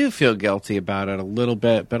I do feel guilty about it a little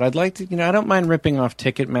bit. But I'd like to, I don't mind ripping off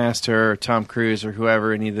Ticketmaster or Tom Cruise or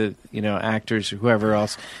whoever, any of the actors or whoever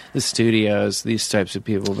else, the studios, these types of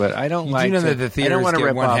people. But I don't like. You know to, that the theaters I don't want to get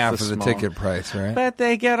rip one off half the of the small. ticket price, right? But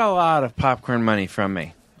they get a lot of popcorn money from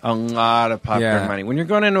me. A lot of popcorn money. When you're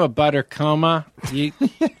going into a butter coma, you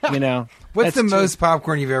know. What's the most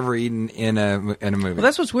popcorn you've ever eaten in a movie? Well,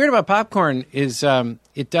 that's what's weird about popcorn is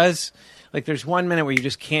it does, like, there's 1 minute where you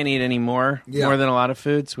just can't eat any more than a lot of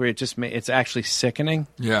foods, where it's actually sickening.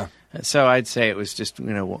 Yeah. So I'd say it was just,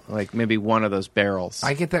 like maybe one of those barrels.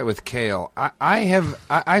 I get that with kale.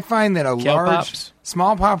 I find that Kale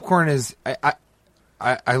small popcorn is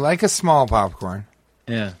I like a small popcorn.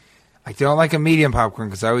 Yeah. I don't like a medium popcorn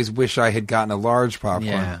because I always wish I had gotten a large popcorn.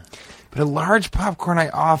 Yeah. But a large popcorn, I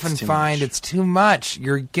often find it's too much.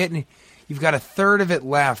 You've got a third of it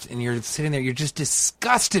left, and you're sitting there. You're just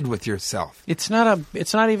disgusted with yourself. It's not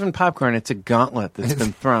even popcorn. It's a gauntlet that's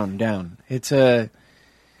been thrown down. It's a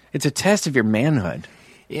test of your manhood.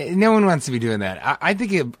 No one wants to be doing that. I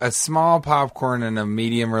think a small popcorn and a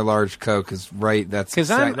medium or large Coke is right. That's because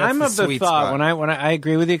I'm of the thought spot. when I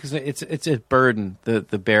agree with you, because it's a burden, the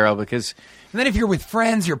barrel, because. And then if you're with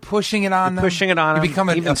friends, you're pushing it on them. You become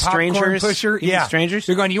a popcorn strangers, pusher. Even strangers.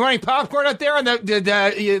 You're going, you want any popcorn up there on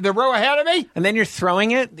the row ahead of me? And then you're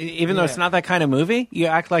throwing it, even though it's not that kind of movie. You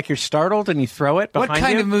act like you're startled and you throw it behind you. What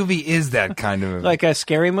kind of movie is that kind of movie? Like a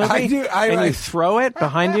scary movie? You throw it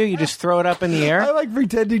behind you. You just throw it up in the air. I like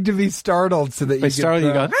pretending to be startled so that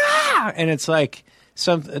you go, ah! And it's like,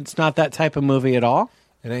 it's not that type of movie at all.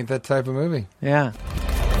 It ain't that type of movie. Yeah.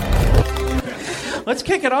 Let's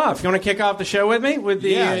kick it off. You want to kick off the show with me? With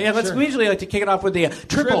the sure. We usually like to kick it off with the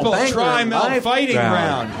triple banger Tri-Mel fighting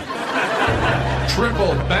round.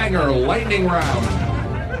 Triple banger lightning round.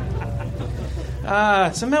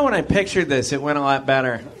 Somehow when I pictured this, it went a lot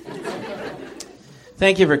better.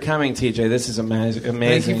 Thank you for coming, TJ. This is amazing.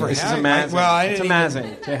 Thank you for having me. It's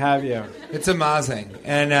amazing to have you. It's amazing.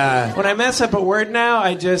 And when I mess up a word now,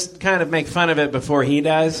 I just kind of make fun of it before he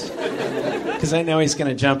does, because I know he's going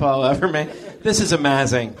to jump all over me. This is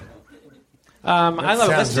amazing. I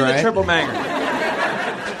love it. Let's do the triple banger.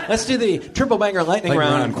 Let's do the triple banger lightning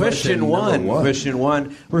round. Question one. Question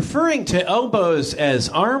one. Referring to elbows as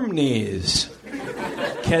arm knees.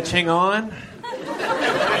 Catching on?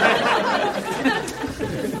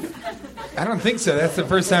 I don't think so. That's the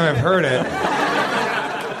first time I've heard it.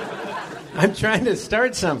 I'm trying to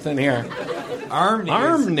start something here. Arm knees.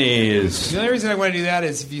 Arm knees. The only reason I want to do that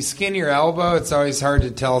is if you skin your elbow, it's always hard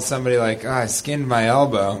to tell somebody like, I skinned my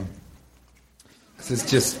elbow.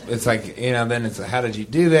 It's like, then it's how did you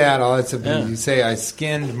do that? All that stuff. Yeah. You say, I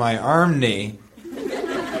skinned my arm knee.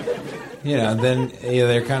 Then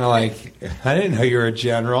they're kind of like, I didn't know you were a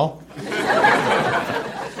general.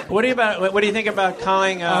 What do you think about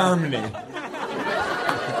calling arm knee?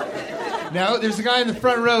 No, there's a guy in the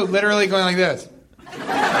front row literally going like this.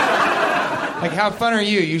 Like, how fun are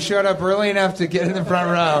you? You showed up early enough to get in the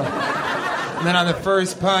front row. And then on the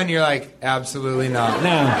first pun, you're like, absolutely not.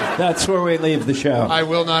 No, that's where we leave the show. I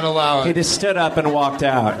will not allow it. He just stood up and walked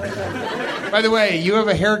out. By the way, you have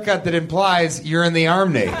a haircut that implies you're in the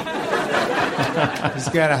arm knee.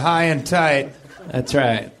 Just got a high and tight. That's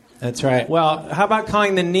right. That's right. Well, how about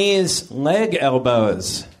calling the knees leg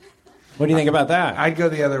elbows? What do you think about that? I'd go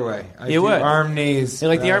the other way. You would? Arm knees. You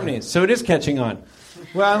like the arm knees. So it is catching on.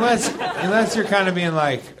 Well, unless you're kind of being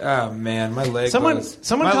like, oh man, my leg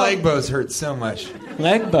bows hurt so much.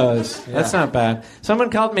 Leg bows. Yeah. That's not bad. Someone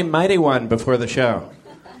called me Mighty One before the show.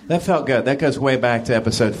 That felt good. That goes way back to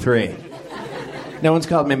episode 3. No one's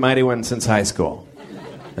called me Mighty One since high school.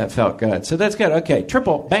 That felt good. So that's good. Okay,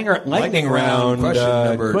 triple banger lightning round.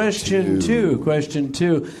 Question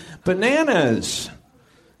two. Bananas.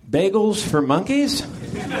 Bagels for monkeys?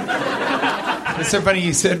 It's so funny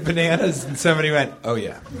you said bananas and somebody went, oh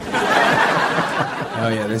yeah. Oh,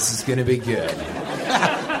 yeah, this is going to be good.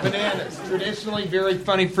 Bananas, traditionally very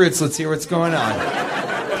funny fruits. Let's hear what's going on.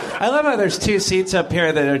 I love how there's 2 seats up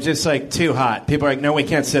here that are just like too hot. People are like, no, we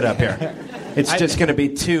can't sit up here. It's just going to be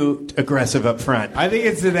too aggressive up front. I think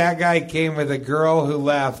it's that guy came with a girl who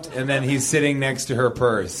left, and then he's sitting next to her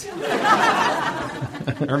purse.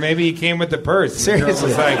 Or maybe he came with the purse.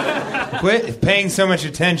 Seriously. The girl was like, quit paying so much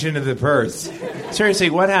attention to the purse. Seriously,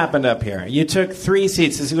 what happened up here? You took 3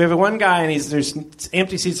 seats. We have one guy, and there's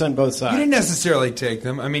empty seats on both sides. You didn't necessarily take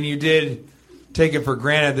them. I mean, you did take it for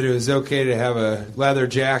granted that it was okay to have a leather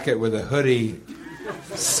jacket with a hoodie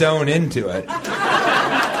sewn into it.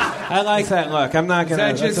 I like that look. I'm not going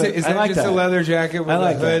to... Is that just a leather jacket with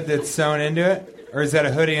a hood that's sewn into it? Or is that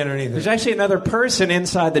a hoodie underneath it? There's actually another person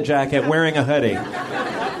inside the jacket wearing a hoodie.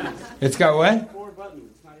 It's got what? 4 buttons.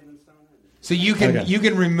 It's not even sewn in. So you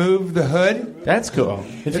can remove the hood? That's cool.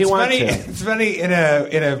 If you want to. It's funny in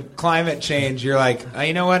a climate change. You're like, oh,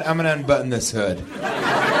 you know what? I'm going to unbutton this hood.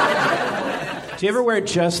 Do you ever wear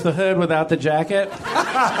just the hood without the jacket?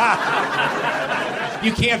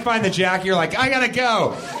 You can't find the jacket. You're like, I gotta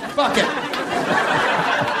go. Fuck it.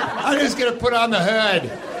 I'm just gonna put on the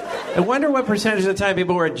hood. I wonder what percentage of the time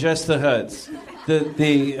people wear just the hoods.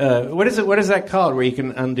 What is it? What is that called? Where you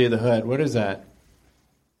can undo the hood? What is that?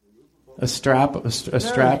 A strap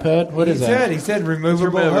hood? What is that? He said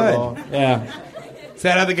removable hood. Yeah. Is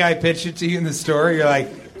that how the guy pitched it to you in the store? You're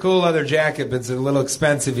like, cool leather jacket, but it's a little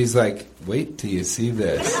expensive. He's like, wait till you see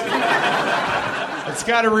this. It's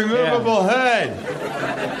got a removable hood.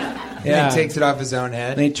 Yeah. And he takes it off his own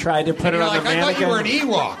head. And he tried to put it on the mannequin. I thought you were an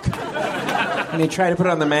Ewok. And he tried to put it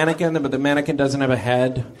on the mannequin, but the mannequin doesn't have a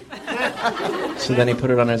head. So then he put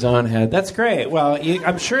it on his own head. That's great. Well,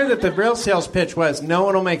 I'm sure that the real sales pitch was, no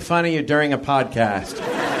one will make fun of you during a podcast.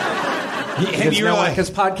 Because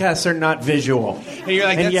podcasts are not visual. And you're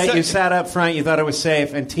like, and yet you sat up front, you thought it was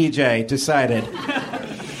safe, and TJ decided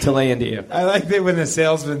to lay into you. I like that when the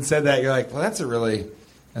salesman said that, you're like, well, that's a really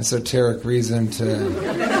esoteric reason to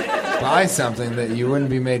buy something that you wouldn't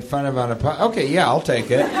be made fun of on a podcast. Okay, yeah, I'll take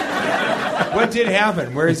it. What did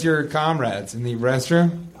happen? Where's your comrades? In the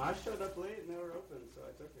restroom? I showed up late and they were open, so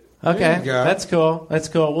I took it. Okay, that's cool. That's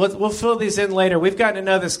cool. We'll fill these in later. We've gotten to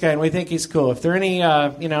know this guy, and we think he's cool. If there are any,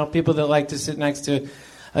 people that like to sit next to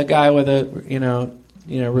a guy with a,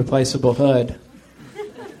 replaceable hood,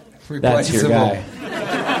 that's your guy.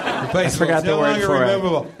 I forgot the word for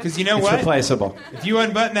removable. Because you know it's what? It's replaceable. If you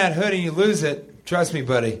unbutton that hood and you lose it, trust me,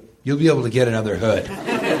 buddy, you'll be able to get another hood.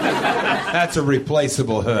 That's a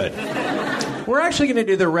replaceable hood. We're actually going to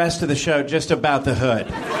do the rest of the show just about the hood.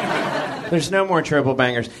 There's no more triple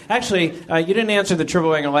bangers. Actually, you didn't answer the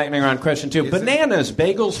triple banger lightning round question 2. Bananas,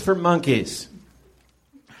 bagels for monkeys.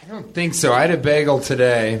 I don't think so. I had a bagel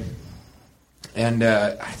today, and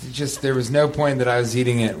there was no point that I was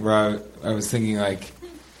eating it where I was thinking, like,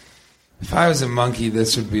 if I was a monkey,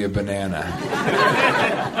 this would be a banana.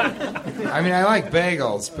 I mean, I like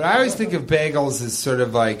bagels, but I always think of bagels as sort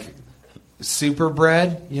of like super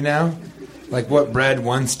bread, like what bread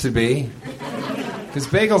wants to be. Because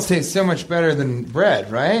bagels taste so much better than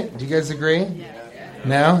bread, right? Do you guys agree?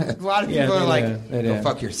 No? A lot of people are like, go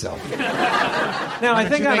fuck yourself. No, I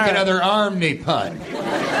think make another Omni pun.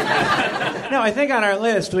 No, I think on our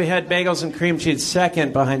list we had bagels and cream cheese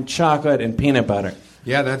second behind chocolate and peanut butter.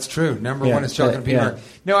 Yeah, that's true. Number one is chocolate and peanut butter.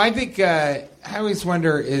 No, I think I always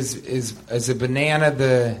wonder is a banana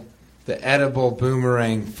the edible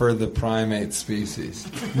boomerang for the primate species?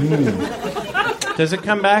 Does it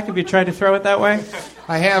come back if you try to throw it that way?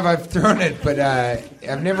 I have. I've thrown it, but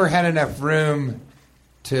I've never had enough room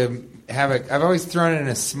to have it. I've always thrown it in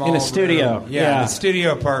a small studio. Room. Yeah, in a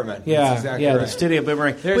studio apartment. Yeah, that's exactly right. The studio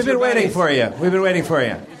boomerang. We've been waiting for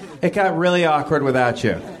you. It got really awkward without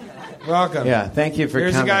you. Welcome. Yeah, thank you for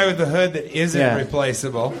coming. There's a guy with the hood that isn't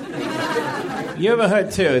replaceable. You have a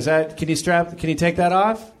hood too. Can you take that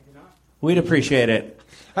off? We'd appreciate it.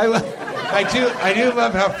 I do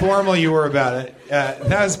love how formal you were about it. That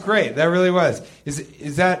was great. That really was.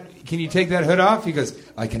 Is that? Can you take that hood off? He goes,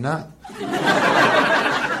 I cannot.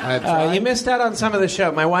 You missed out on some of the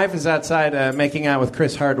show. My wife is outside making out with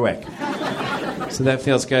Chris Hardwick. So that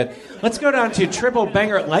feels good. Let's go down to triple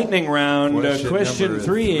banger lightning round. Question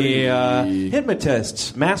 3.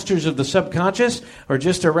 Hypnotists, masters of the subconscious, or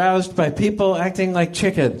just aroused by people acting like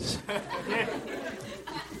chickens?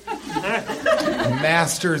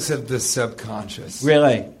 Masters of the subconscious.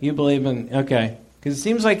 Really? You believe in... Okay. Because it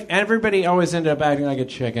seems like everybody always ended up acting like a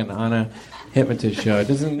chicken on a hypnotist show. It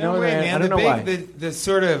doesn't know that. I don't know why. The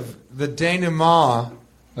sort of the denouement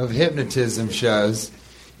of hypnotism shows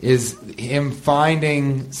is him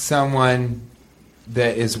finding someone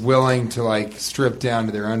that is willing to like strip down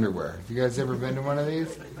to their underwear. Have you guys ever been to one of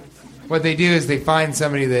these? What they do is they find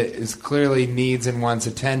somebody that is clearly needs and wants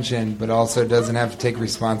attention, but also doesn't have to take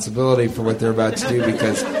responsibility for what they're about to do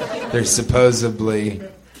because they're supposedly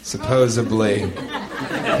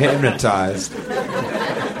hypnotized.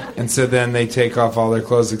 And so then they take off all their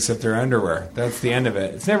clothes except their underwear. That's the end of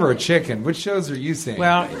it. It's never a chicken. Which shows are you seeing?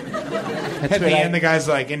 Well, at the end, the guy's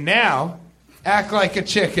like, and now, act like a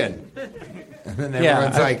chicken. And then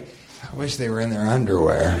everyone's like, I wish they were in their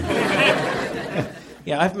underwear.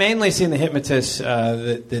 Yeah, I've mainly seen the hypnotists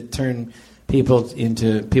that turn people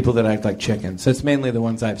into people that act like chickens. So it's mainly the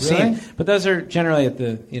ones I've seen. But those are generally at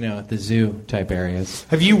the zoo type areas.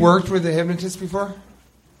 Have you worked with a hypnotist before?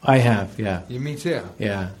 I have, yeah. Me too.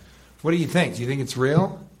 Yeah. What do you think? Do you think it's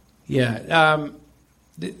real? Yeah.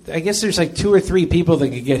 I guess there's like 2 or 3 people that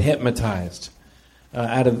could get hypnotized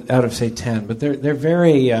out of say 10, but they're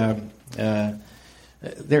very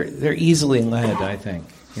they're easily led. I think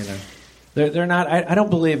they're not. I don't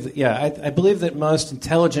believe. Yeah, I believe that most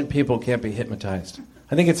intelligent people can't be hypnotized.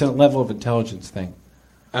 I think it's a level of intelligence thing.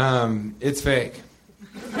 It's fake.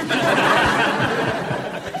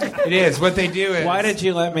 It is. What they do is... Why did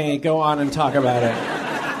you let me go on and talk about it?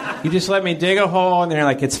 You just let me dig a hole, and then you're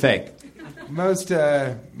like, it's fake. Most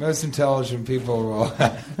intelligent people will...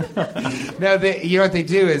 No, you know what they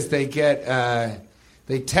do is they get...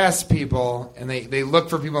 they test people, and they look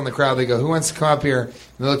for people in the crowd. They go, who wants to come up here? And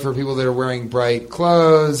they look for people that are wearing bright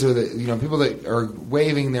clothes, or people that are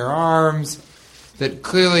waving their arms, that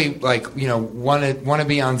clearly want to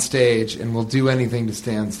be on stage and will do anything to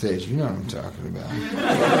stay on stage. You know what I'm talking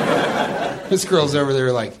about. This girl's over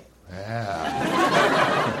there like,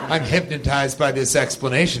 I'm hypnotized by this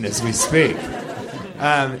explanation as we speak.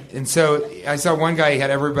 And so I saw one guy, he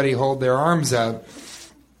had everybody hold their arms up.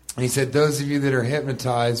 And he said, those of you that are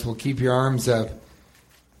hypnotized will keep your arms up.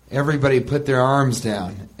 Everybody put their arms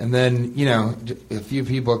down. And then, a few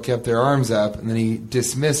people kept their arms up. And then he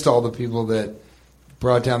dismissed all the people that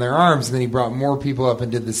brought down their arms. And then he brought more people up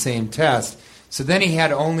and did the same test. So then he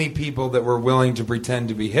had only people that were willing to pretend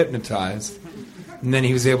to be hypnotized. And then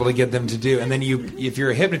he was able to get them to do. And then if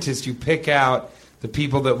you're a hypnotist, you pick out the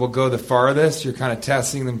people that will go the farthest. You're kind of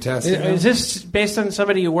testing them. Is this based on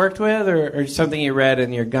somebody you worked with or something you read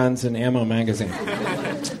in your Guns and Ammo magazine?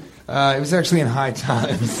 It was actually in High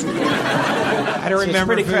Times. I don't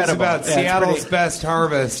remember if it was about Seattle's Best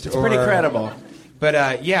Harvest. It's pretty credible. But,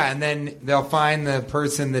 and then they'll find the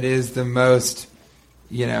person that is the most,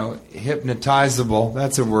 hypnotizable.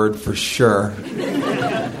 That's a word for sure.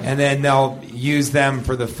 And then they'll use them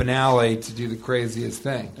for the finale to do the craziest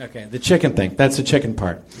thing. Okay, the chicken thing. That's the chicken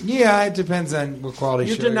part. Yeah, it depends on what quality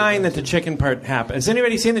show. You're denying that the chicken part happened. Has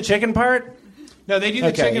anybody seen the chicken part? No, they do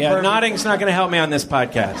the chicken part. Nodding's not going to help me on this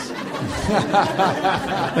podcast.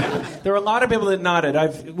 There were a lot of people that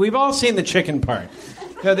nodded. We've all seen the chicken part.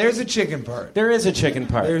 No, there's a chicken part. There is a chicken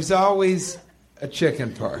part. There's always a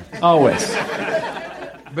chicken part. Always.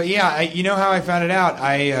 But yeah, you know how I found it out?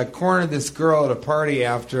 I cornered this girl at a party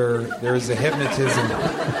after there was a hypnotism.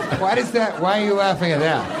 Why are you laughing at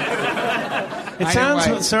that?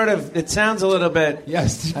 It sounds a little bit...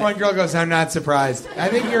 Yes, one girl goes, I'm not surprised. I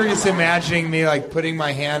think you're just imagining me like putting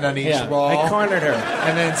my hand on each wall. I cornered her.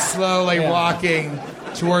 And then slowly walking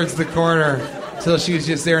towards the corner till she was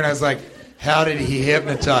just there and I was like, how did he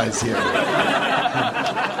hypnotize you?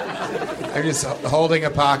 I'm just holding a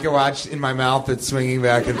pocket watch in my mouth that's swinging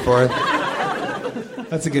back and forth.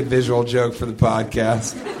 That's a good visual joke for the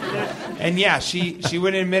podcast. And yeah, she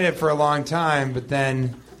wouldn't admit it for a long time, but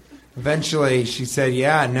then eventually she said,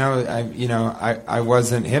 "Yeah, no, I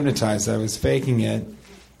wasn't hypnotized. I was faking it."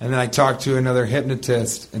 And then I talked to another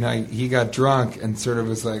hypnotist, and he got drunk and sort of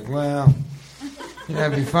was like, "Well,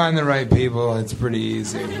 if you find the right people, it's pretty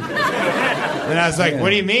easy." And I was like,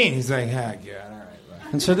 "What do you mean?" He's like, "Heck yeah."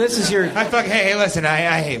 And so this is your... Hey, listen,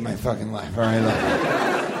 I hate my fucking life. All right,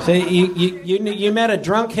 look. So you met a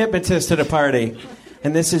drunk hypnotist at a party,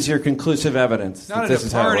 and this is your conclusive evidence. Not at a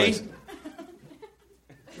party.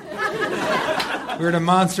 We're at a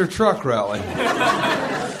monster truck rally.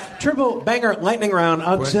 Triple banger lightning round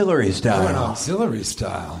auxiliary style. An auxiliary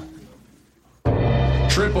style.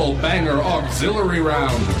 Triple banger auxiliary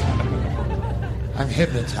round. I'm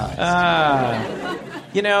hypnotized.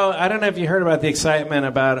 I don't know if you heard about the excitement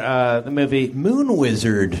about the movie Moon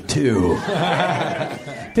Wizard 2.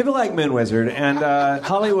 People like Moon Wizard, and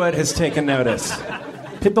Hollywood has taken notice.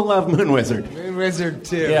 People love Moon Wizard. Moon Wizard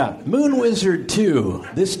 2. Yeah, Moon Wizard 2.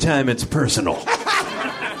 This time it's personal.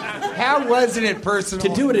 How wasn't it personal?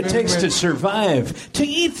 To do what it takes to survive. To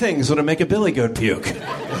eat things that'll make a billy goat puke.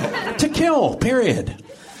 To kill, period.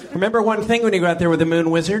 Remember one thing when you go out there with the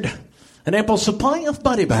Moon Wizard? An ample supply of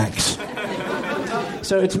body bags.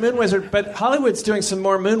 So it's Moon Wizard, but Hollywood's doing some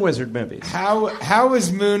more Moon Wizard movies. How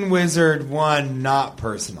is Moon Wizard 1 not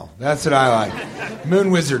personal? That's what I like. Moon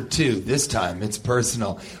Wizard 2, this time it's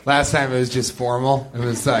personal. Last time it was just formal. It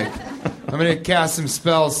was like, I'm going to cast some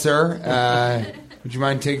spells, sir. Would you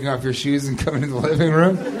mind taking off your shoes and coming to the living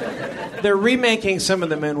room? They're remaking some of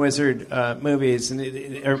the Moon Wizard movies,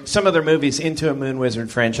 or some of their movies into a Moon Wizard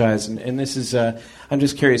franchise, and this is, I'm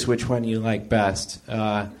just curious which one you like best.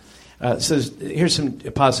 So here's some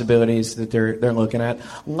possibilities that they're looking at.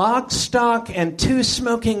 Lock, Stock, and Two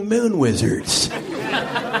Smoking Moon Wizards.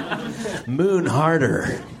 Moon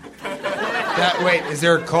Harder. Wait, is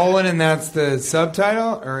there a colon and that's the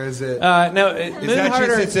subtitle? Or is it... no, is Moon that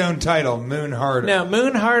Harder, just its own title, Moon Harder? No,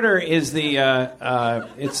 Moon Harder is the...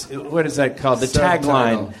 what is that called? The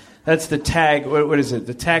tagline. That's the tag... What is it?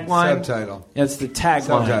 The tagline? Subtitle. That's the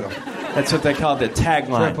tagline. Subtitle. That's what they call the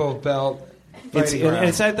tagline. Triple belt...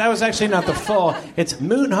 that was actually not the full. It's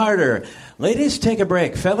Moon Harder. Ladies, take a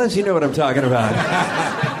break. Fellas, you know what I'm talking about.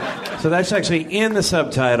 So that's actually in the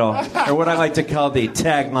subtitle, or what I like to call the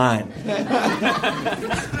tagline.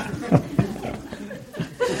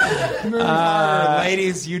 Moon Harder.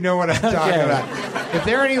 Ladies, you know what I'm talking about. If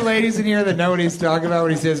there are any ladies in here that know what he's talking about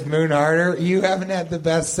when he says Moon Harder, you haven't had the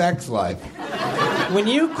best sex life. When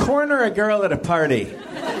you corner a girl at a party...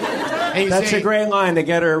 That's a great line to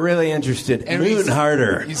get her really interested. Moon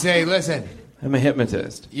Harder. You say, listen. I'm a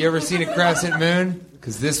hypnotist. You ever seen a crescent moon?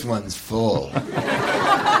 Because this one's full.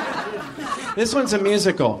 This one's a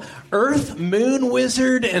musical. Earth, Moon,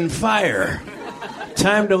 Wizard, and Fire.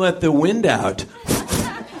 Time to let the wind out.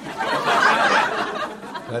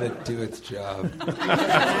 Let it do its job.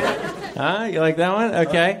 You like that one?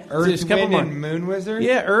 Okay. Earth, Just a couple Wind, more. and Moon Wizard?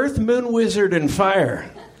 Yeah, Earth, Moon, Wizard, and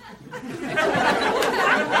Fire.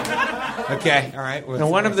 Okay, all right. And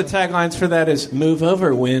one of the taglines for that is, move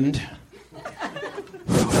over, wind.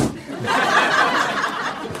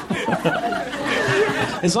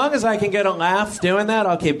 As long as I can get a laugh doing that,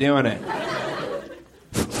 I'll keep doing it.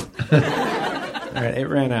 All right, it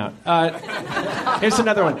ran out. Here's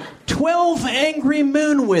another one. 12 Angry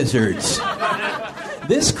Moon Wizards.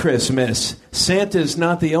 This Christmas, Santa's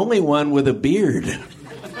not the only one with a beard.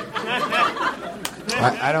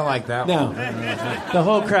 I don't like that one. No. The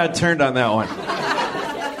whole crowd turned on that one.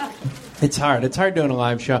 It's hard. It's hard doing a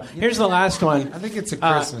live show. Here's the last one. I think it's a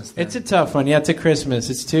Christmas thing. It's a tough one. Yeah, it's a Christmas.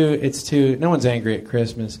 It's too. No one's angry at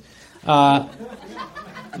Christmas. The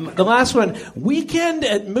last one. Weekend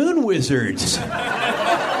at Moon Wizards.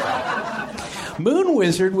 Moon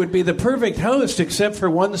Wizard would be the perfect host except for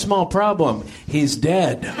one small problem. He's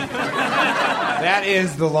dead. That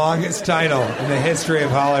is the longest title in the history of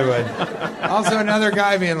Hollywood. Also, another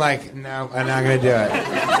guy being like, "No, I'm not going to do it."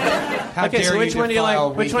 How Okay, so which one do you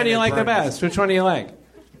like? Which one do you like the best? Which one do you like?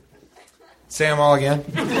 Say them all again.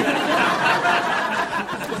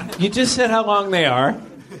 You just said how long they are.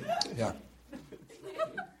 Yeah.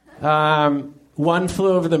 One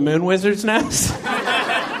Flew Over the Moon Wizard's Nest.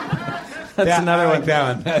 That's another one.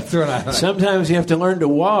 That one. That's what I like. Sometimes you have to learn to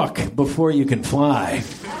walk before you can fly.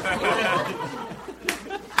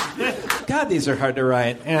 God, these are hard to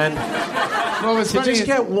write. And to just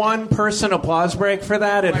get one person applause break for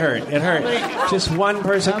that, it hurt. It hurt. Just one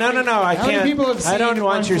person. No, I how many can't. people have I don't seen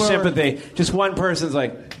want One your Flew Over- sympathy. Just one person's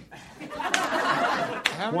like,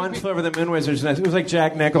 One Flew Over the Moon Wizard's Nest. It was like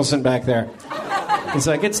Jack Nicholson back there. It's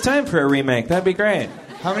like, it's time for a remake. That'd be great.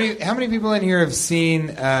 How many people in here have seen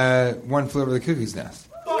One Flew Over the Cuckoo's Nest?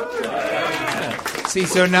 See,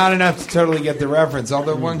 so not enough to totally get the reference.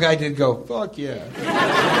 Although one guy did go, "Fuck yeah."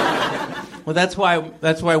 Well, that's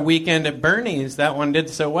why Weekend at Bernie's, that one did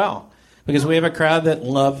so well. Because we have a crowd that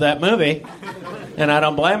loved that movie. And I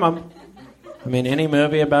don't blame them. I mean, any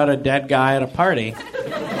movie about a dead guy at a party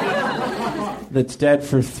that's dead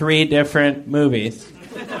for 3 different movies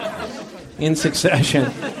in succession.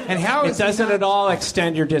 And how it doesn't at all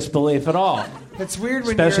extend your disbelief at all. It's weird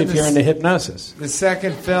when especially if you're into hypnosis. The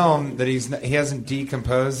second film that he hasn't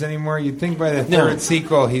decomposed anymore. You'd think by the third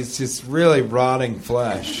sequel he's just really rotting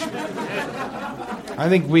flesh. I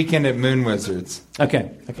think Weekend at Moon Wizards. Okay.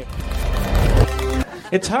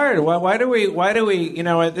 It's hard. Why do we? You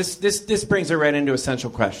know, this brings it right into essential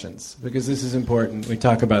questions because this is important. We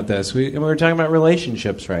talk about this. We're talking about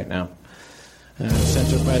relationships right now.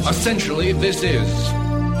 Essential questions. Essentially, this is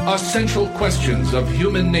Essential Questions of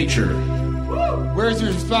Human Nature. Where's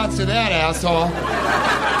your response to that, asshole? I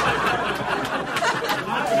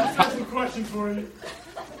have a question for you.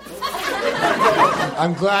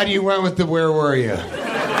 I'm glad you went with the where were you?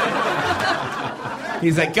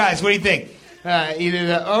 He's like, guys, what do you think? either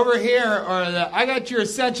the over here or the I got your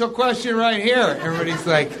essential question right here. Everybody's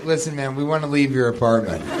like, listen, man, we want to leave your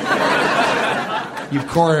apartment. You've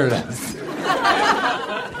cornered us.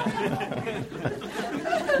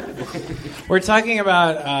 We're talking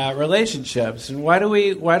about relationships, and why do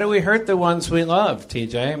we hurt the ones we love,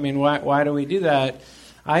 TJ? I mean, why do we do that?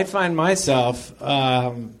 I find myself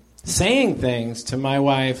saying things to my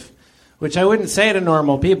wife which I wouldn't say to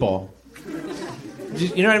normal people.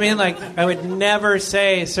 You know what I mean? Like, I would never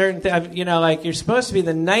say certain things. You know, like, you're supposed to be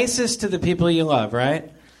the nicest to the people you love,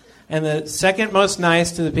 right? And the second most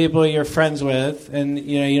nice to the people you're friends with, and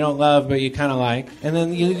you don't love but you kind of like. And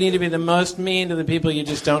then you need to be the most mean to the people you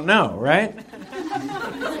just don't know, right?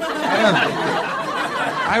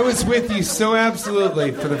 I was with you so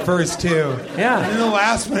absolutely for the first two. Yeah. And then the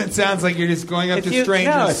last one, it sounds like you're just going up to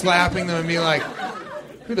strangers, slapping them, and being like,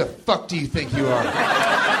 "Who the fuck do you think you are?"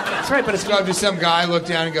 That's right, but it's go up to some guy, look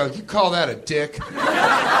down, and go, "You call that a dick?"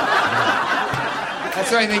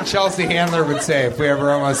 That's what I think Chelsea Handler would say if we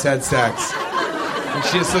ever almost had sex. And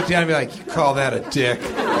she just looked down and be like, "You call that a dick?"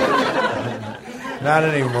 Not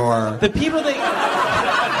anymore. The people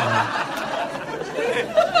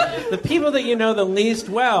that you know the least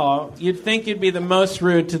well, you'd think you'd be the most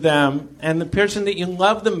rude to them, and the person that you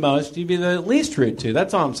love the most, you'd be the least rude to.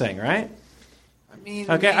 That's all I'm saying, right?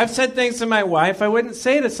 Okay, I've said things to my wife I wouldn't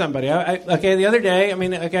say to somebody. The other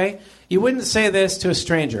day, you wouldn't say this to a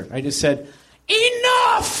stranger. I just said,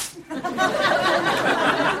 "Enough! Enough!"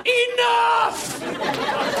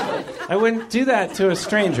 I wouldn't do that to a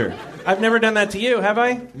stranger. I've never done that to you, have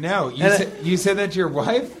I? No. You said that to your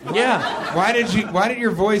wife? Yeah. Why did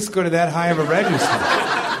your voice go to that high of a register?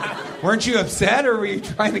 Weren't you upset, or were you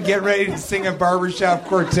trying to get ready to sing a barbershop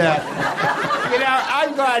quartet?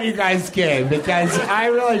 I'm glad you guys came, because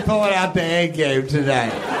I'm really pulling out the A game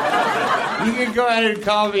tonight. You can go ahead and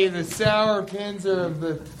call me the Sour Pinzer of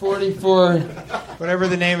the 44, whatever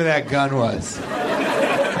the name of that gun was.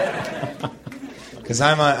 Because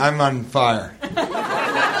I'm on fire.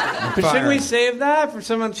 But shouldn't we save that for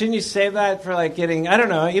someone? Shouldn't you save that for getting? I don't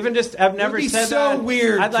know. Even just I've never said that. It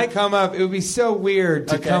would be so weird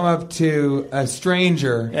to come up to a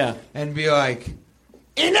stranger and be like,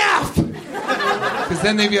 "Enough!" Because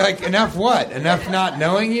then they'd be like, "Enough what? Enough not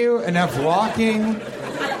knowing you? Enough walking?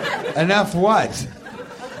 Enough what?"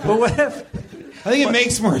 But what if? I think it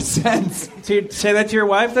makes more sense. To say that to your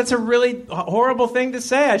wife? That's a really horrible thing to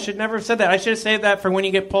say. I should never have said that. I should have saved that for when you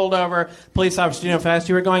get pulled over. Police officer, how fast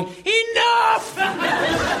you were going. Enough!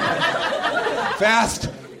 Fast.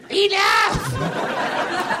 Enough!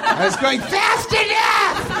 I was going fast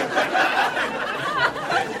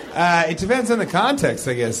enough! It depends on the context,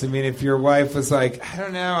 I guess. I mean, if your wife was like, I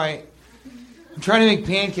don't know, I'm trying to make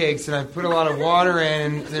pancakes and I put a lot of water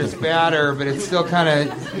in. There's batter, but it's still kind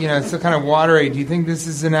of watery. Do you think this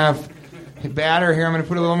is enough batter? Here, I'm going to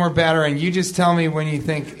put a little more batter in. You just tell me when you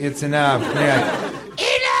think it's enough. And you're like,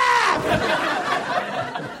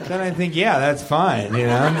 enough! Then I think, yeah, that's fine.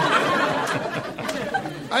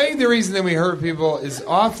 I think the reason that we hurt people is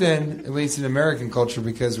often, at least in American culture,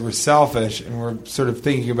 because we're selfish and we're sort of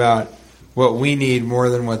thinking about what we need more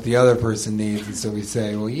than what the other person needs, and so we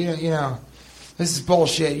say, well, this is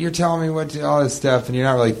bullshit. You're telling me what to, all this stuff, and you're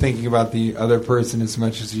not really thinking about the other person as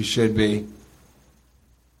much as you should be.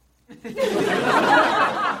 But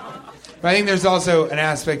I think there's also an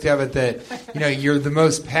aspect of it that, you're the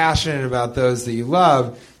most passionate about those that you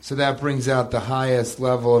love, so that brings out the highest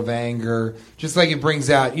level of anger. Just like it brings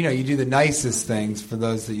out, you do the nicest things for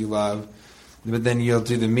those that you love, but then you'll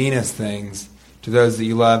do the meanest things to those that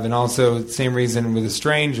you love. And also, same reason with a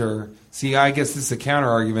stranger. See, I guess this is a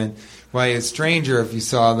counter-argument. Why a stranger, if you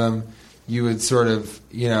saw them, you would sort of,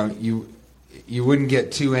 you wouldn't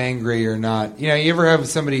get too angry or not. You ever have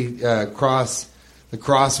somebody cross the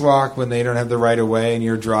crosswalk when they don't have the right of way and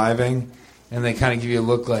you're driving, and they kind of give you a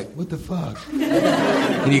look like, what the fuck?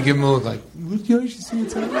 And you give them a look like, you should see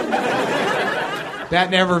what's happening. That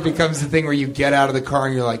never becomes the thing where you get out of the car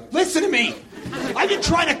and you're like, listen to me. I've been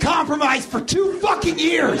trying to compromise for 2 fucking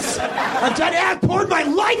years. I've poured my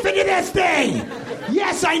life into this thing.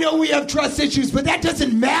 Yes, I know we have trust issues, but that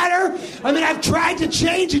doesn't matter. I mean, I've tried to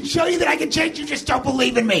change and show you that I can change. You just don't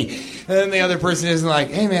believe in me. And then the other person isn't like,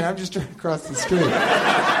 hey, man, I'm just trying to cross the street.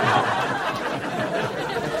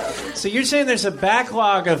 So you're saying there's a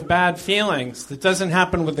backlog of bad feelings that doesn't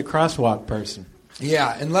happen with the crosswalk person?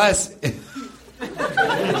 Yeah, unless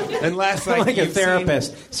like a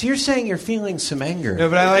therapist. So you're saying you're feeling some anger. No,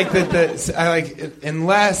 but I like that.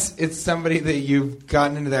 Unless it's somebody that you've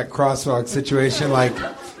gotten into that crosswalk situation like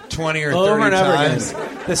 20 or 30 over and times. Over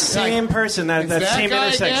again. The same person, that same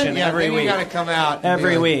intersection again? Yeah, every week. You got to come out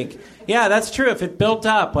every week. Yeah, that's true. If it built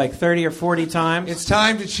up like 30 or 40 times. It's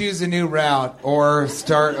time to choose a new route or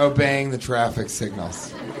start obeying the traffic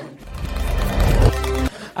signals.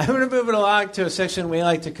 I'm going to move it along to a section we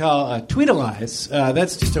like to call Tweetalize.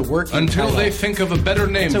 That's just a working Until title. they think of a better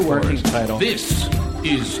name It's a for working it. title. This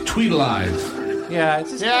is Tweetalize. Yeah,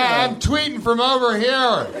 it's just I'm tweeting from over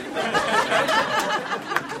here.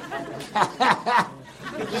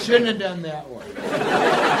 Shouldn't have done that one.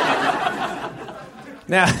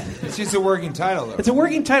 Now, it's just a working title, though. It's a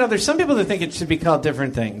working title. There's some people that think it should be called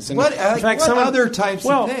different things. And What, in fact, what someone- other types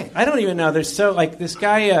well, of things? I don't even know. There's so like this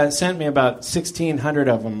guy sent me about 1,600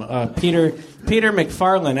 of them. Peter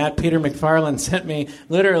McFarlane at Peter McFarlane sent me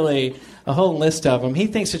literally a whole list of them. He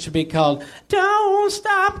thinks it should be called "Don't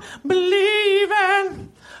Stop Believing."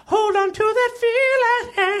 Hold on to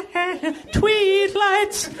that feeling. Tweet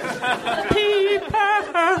lights. People.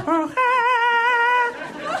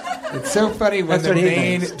 It's so funny when That's the what he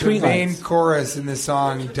main thinks. the Tweet main lights. chorus in the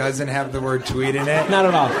song doesn't have the word tweet in it. Not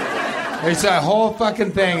at all. There's a whole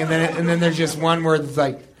fucking thing, and then there's just one word that's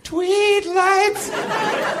like tweet lights.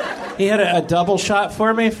 He had a double shot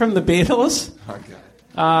for me from the Beatles.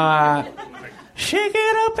 Shake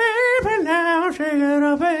it up, baby, now, shake it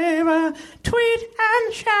up, baby. Tweet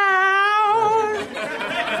and shout.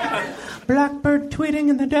 Blackbird tweeting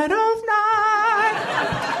in the dead of night.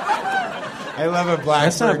 I love a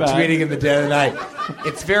That's not blackbird bad. tweeting in the dead of night.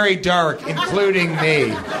 It's very dark, including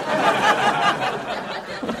me.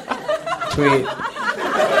 Tweet.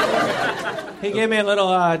 He gave me a little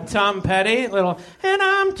Tom Petty, little, and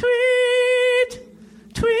I'm tweet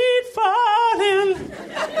falling.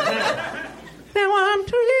 Now I'm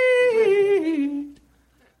tweet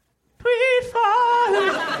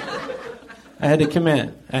falling. I had to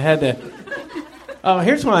commit. I had to. Oh,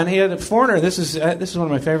 here's one. He had a Foreigner. This is one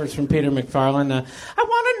of my favorites from Peter McFarlane. I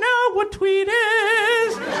want to know what tweet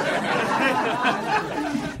is.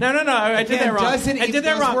 No. I did that wrong. I did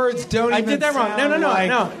that wrong. Words don't I even did that wrong. No. sound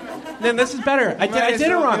No. Then this is better. I did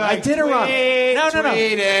it wrong. I did it wrong. No.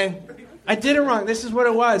 Tweeting. I did it wrong. This is what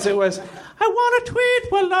it was. It was, I want to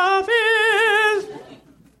tweet what love is.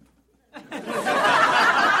 Is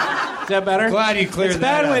that better? Glad you cleared it's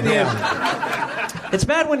that bad up. when you. It's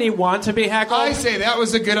bad when you want to be heckled. I say that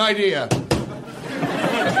was a good idea.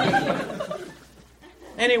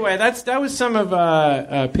 Anyway, that was some of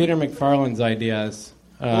Peter McFarlane's ideas.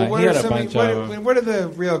 Well, He had a bunch of them. what are the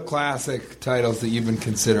real classic titles that you've been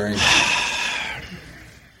considering?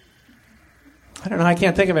 I don't know. I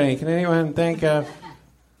can't think of any. Can anyone think of?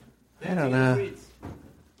 I don't know.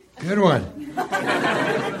 Good one.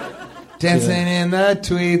 Dancing in the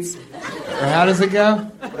tweets. Or how does it go?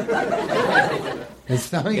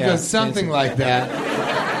 It goes something like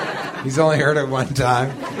that. He's only heard it one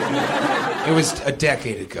time. It was a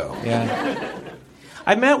decade ago. Yeah.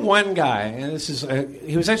 I met one guy, and this is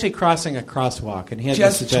he was actually crossing a crosswalk, and he had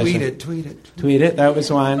Just this suggestion. tweet it. Tweet it. That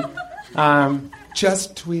was one.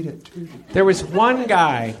 Just tweet it. There was one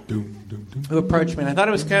guy who approached me, and I thought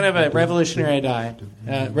it was kind of a revolutionary idea.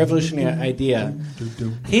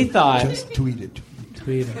 He thought, just tweet it.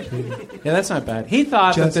 Tweet it. Yeah, that's not bad. He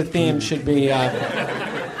thought that the theme should be.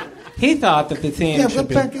 He thought that the theme should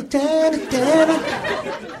be.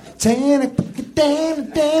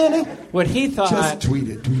 What he thought. Just tweet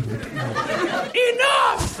it.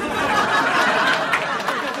 Enough!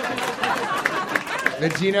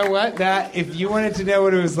 But you know what? That if you wanted to know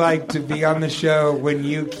what it was like to be on the show when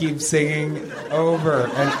you keep singing over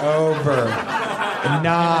and over,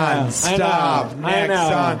 non-stop, I know. next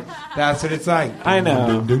song, that's what it's like. I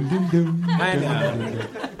know.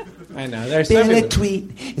 There's some Billy people-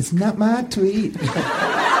 tweet. It's not my tweet.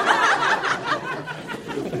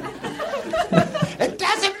 It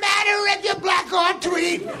doesn't matter if you're black or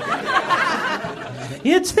tweet.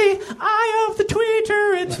 It's the eye of the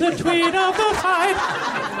tweeter. It's the tweet of the fight.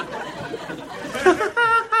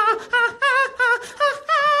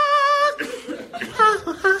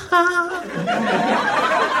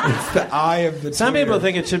 It's the eye of the. Some people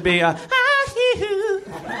think it should be. Yeah.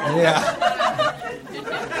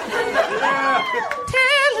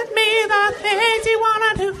 Telling me the things you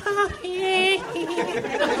wanna do for me. I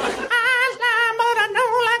lie, but I know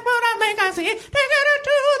like what I think I see. Take it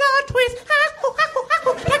to the twist.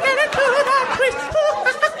 Take it to the twist.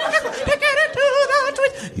 Take it to the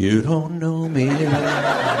twist. You don't know me.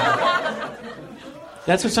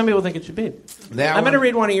 That's what some people think it should be. I'm going to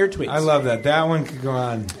read one of your tweets. I love that. That one could go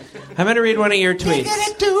on. I'm going to read one of your tweets. Get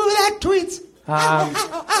it to that tweets.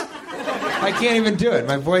 I can't even do it.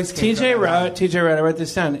 My voice can't TJ wrote, I wrote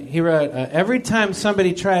this down. He wrote, every time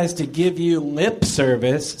somebody tries to give you lip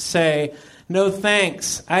service, say, no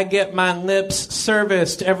thanks, I get my lips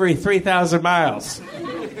serviced every 3,000 miles.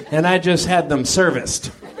 And I just had them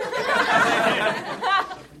serviced.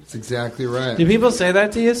 That's exactly right. Do people say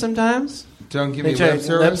that to you sometimes? Don't give me lip service?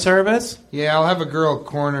 Lip service? Yeah, I'll have a girl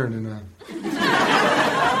cornered in a...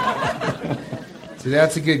 See,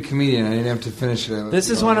 that's a good comedian. I didn't have to finish it.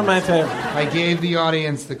 This is one of my favorite. I gave the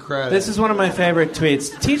audience the credit. This is one of my favorite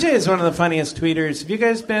tweets. TJ is one of the funniest tweeters. Have you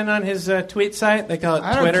guys been on his tweet site? They call it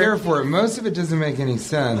Twitter. I don't care for it. Most of it doesn't make any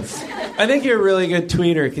sense. I think you're a really good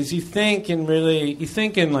tweeter because you think in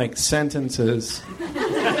like sentences.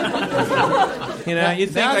 You know, you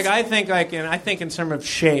think like I think in terms of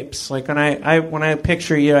shapes. Like when I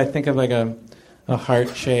picture you, I think of like a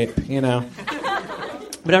heart shape. You know.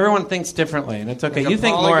 But everyone thinks differently, and it's okay. Like you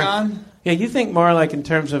think polygon? more. Yeah, you think more like in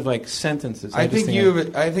terms of like sentences. I think of you.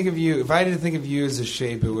 If I had to think of you as a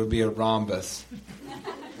shape, it would be a rhombus.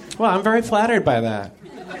 Well, I'm very flattered by that.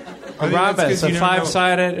 A rhombus, a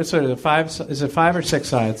 5-sided. Is it 5 or 6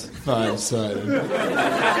 sides?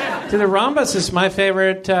 5-sided. See, the rhombus is my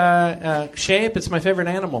favorite shape. It's my favorite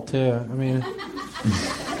animal too. I mean,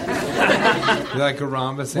 you like a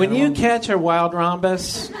rhombus? When animal? you catch a wild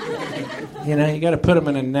rhombus. You know, you got to put them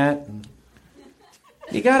in a net.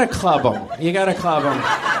 You got to club them.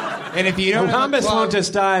 And if you don't, a rhombus won't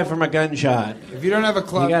just die from a gunshot. If you don't have a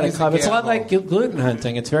club, you got to club. It's a lot like gluten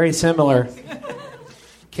hunting. It's very similar.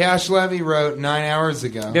 Cash Levy wrote 9 hours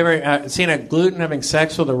ago. Have you ever seen a gluten having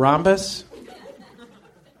sex with a rhombus?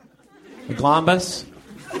 A glombus?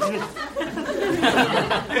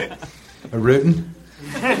 A rootin'?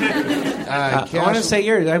 I want to say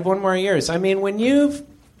yours. I have one more of yours. I mean, when you've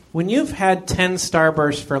had 10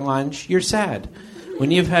 Starbursts for lunch, you're sad.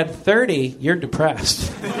 When you've had 30, you're depressed.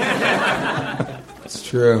 It's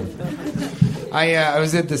true. I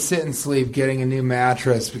was at the Sit and Sleep getting a new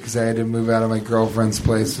mattress because I had to move out of my girlfriend's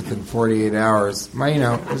place within 48 hours. It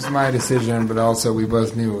was my decision, but also we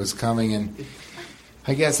both knew it was coming. And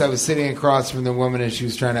I guess I was sitting across from the woman and she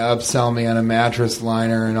was trying to upsell me on a mattress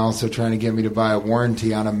liner and also trying to get me to buy a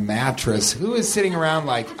warranty on a mattress. Who is sitting around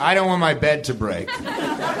like, I don't want my bed to break.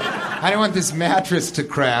 I don't want this mattress to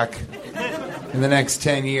crack in the next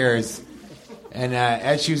 10 years. And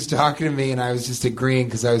as she was talking to me and I was just agreeing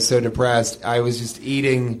because I was so depressed, I was just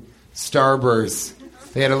eating Starbursts.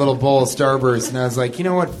 They had a little bowl of Starbursts and I was like, you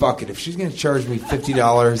know what, fuck it. If she's going to charge me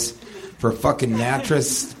 $50 for a fucking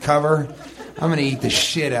mattress cover, I'm going to eat the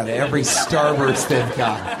shit out of every Starburst they've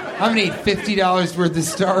got. I'm going to eat $50 worth of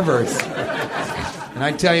Starburst. And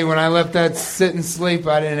I tell you, when I left that Sit and Sleep,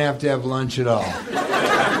 I didn't have to have lunch at all.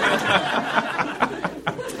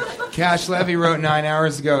 Cash Levy wrote 9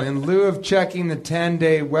 hours ago, in lieu of checking the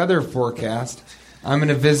 10-day weather forecast, I'm going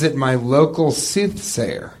to visit my local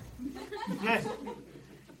soothsayer.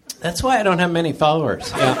 That's why I don't have many followers.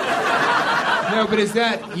 Yeah. No, but is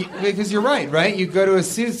that because you're right? You go to a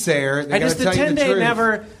soothsayer. They got to tell you the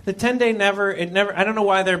truth. The 10-day never. I don't know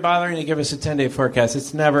why they're bothering to give us a 10-day forecast.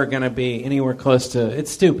 It's never going to be anywhere close to. It's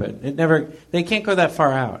stupid. They can't go that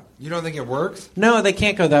far out. You don't think it works? No, they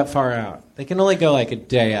can't go that far out. They can only go like a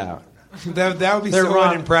day out. that would be so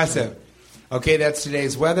unimpressive. Okay, that's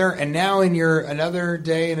today's weather, and now in your another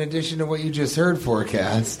day in addition to what you just heard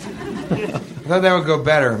forecast. I thought that would go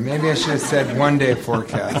better. Maybe I should have said 1 day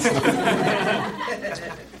forecast.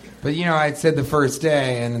 But, I said the first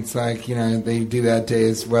day, and it's like, they do that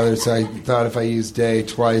day's weather, so I thought if I used day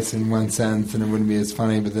twice in one sentence, then it wouldn't be as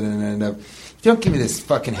funny, but then it ended up, don't give me this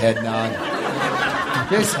fucking head nod.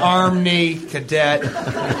 This arm, knee, cadet.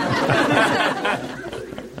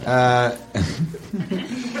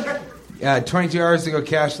 22 hours ago,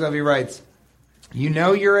 Cash Levy writes,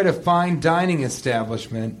 you're at a fine dining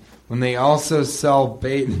establishment when they also sell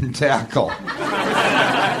bait and tackle.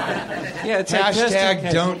 Yeah, it's hashtag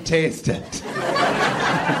like don't taste it.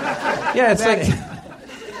 Yeah, it's like...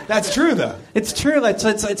 That's true, though. It's true.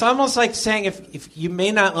 It's almost like saying if you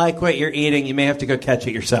may not like what you're eating, you may have to go catch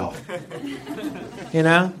it yourself.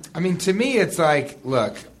 I mean, to me, it's like,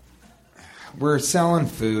 look... We're selling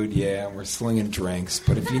food, yeah, we're slinging drinks,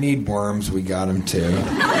 but if you need worms, we got them too.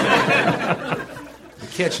 The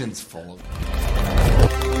kitchen's full of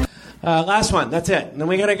them. Last one, that's it. And then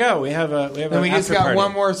we gotta go. We have Then we just got party.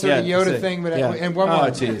 one more sort of Yoda thing, but and one more.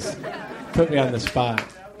 Oh, jeez. Put me on the spot.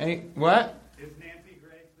 What? Is Nancy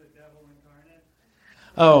Grace the devil incarnate?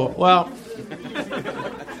 Oh, well...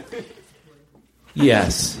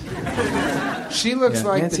 Yes. She looks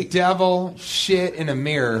like Nancy... the devil shit in a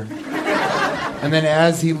mirror, and then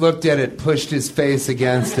as he looked at it, pushed his face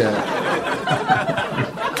against it.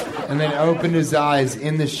 and then opened his eyes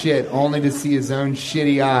in the shit only to see his own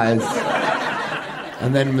shitty eyes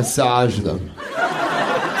and then massage them.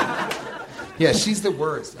 Yeah, she's the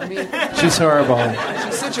worst. I mean, she's horrible.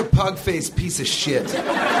 She's such a pug-faced piece of shit. You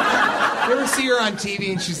ever see her on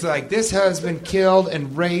TV and she's like, this husband killed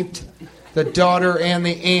and raped the daughter and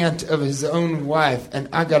the aunt of his own wife, and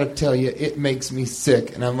I gotta tell you, it makes me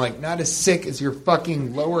sick. And I'm like, not as sick as your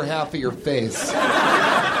fucking lower half of your face.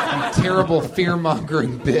 You terrible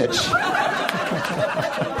fear-mongering bitch.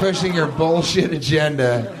 Pushing your bullshit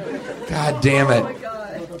agenda. God damn it.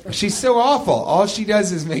 She's so awful. All she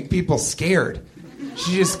does is make people scared.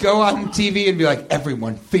 She just go on TV and be like,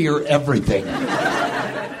 everyone fear everything.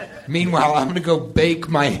 Meanwhile, I'm going to go bake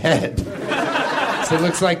my head. So it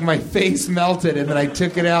looks like my face melted, and then I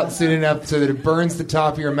took it out soon enough so that it burns the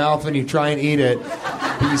top of your mouth when you try and eat it.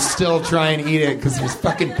 But you still try and eat it because there's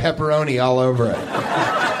fucking pepperoni all over it.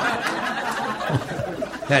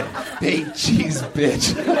 That baked cheese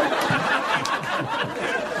bitch.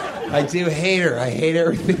 I do hate her. I hate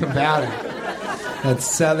everything about her. That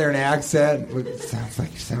southern accent sounds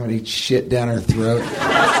like somebody shit down her throat.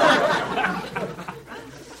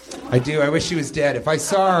 I do. I wish she was dead. If I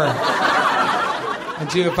saw her, I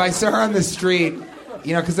do. If I saw her on the street,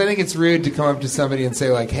 you know, because I think it's rude to come up to somebody and say,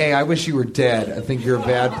 like, hey, I wish you were dead. I think you're a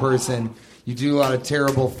bad person. You do a lot of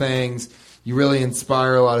terrible things. You really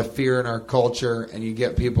inspire a lot of fear in our culture, and you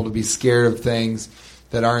get people to be scared of things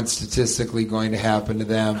that aren't statistically going to happen to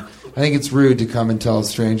them. I think it's rude to come and tell a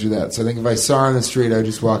stranger that. So I think if I saw her on the street, I would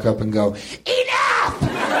just walk up and go, enough!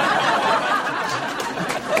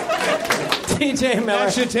 TJ Miller.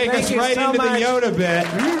 That should take us right into the Yoda bit.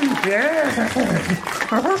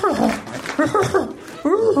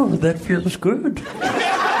 Oh, that feels good.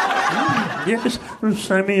 Yes, we're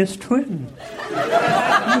Siamese twin.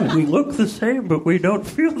 We look the same, but we don't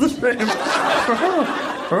feel the same.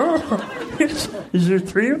 Yes. Is there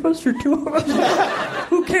 3 of us or 2 of us?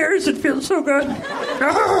 Who cares? It feels so good.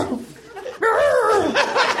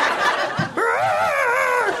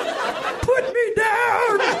 Put me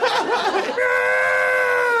down.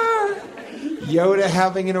 Yoda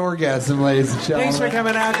having an orgasm, ladies and gentlemen. Thanks for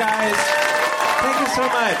coming out, guys. Thank you so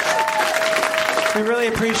much. We really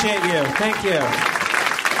appreciate you. Thank you.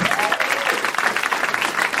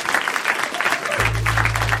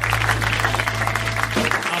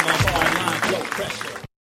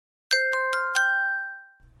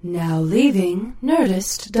 Now leaving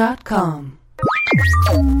Nerdist.com.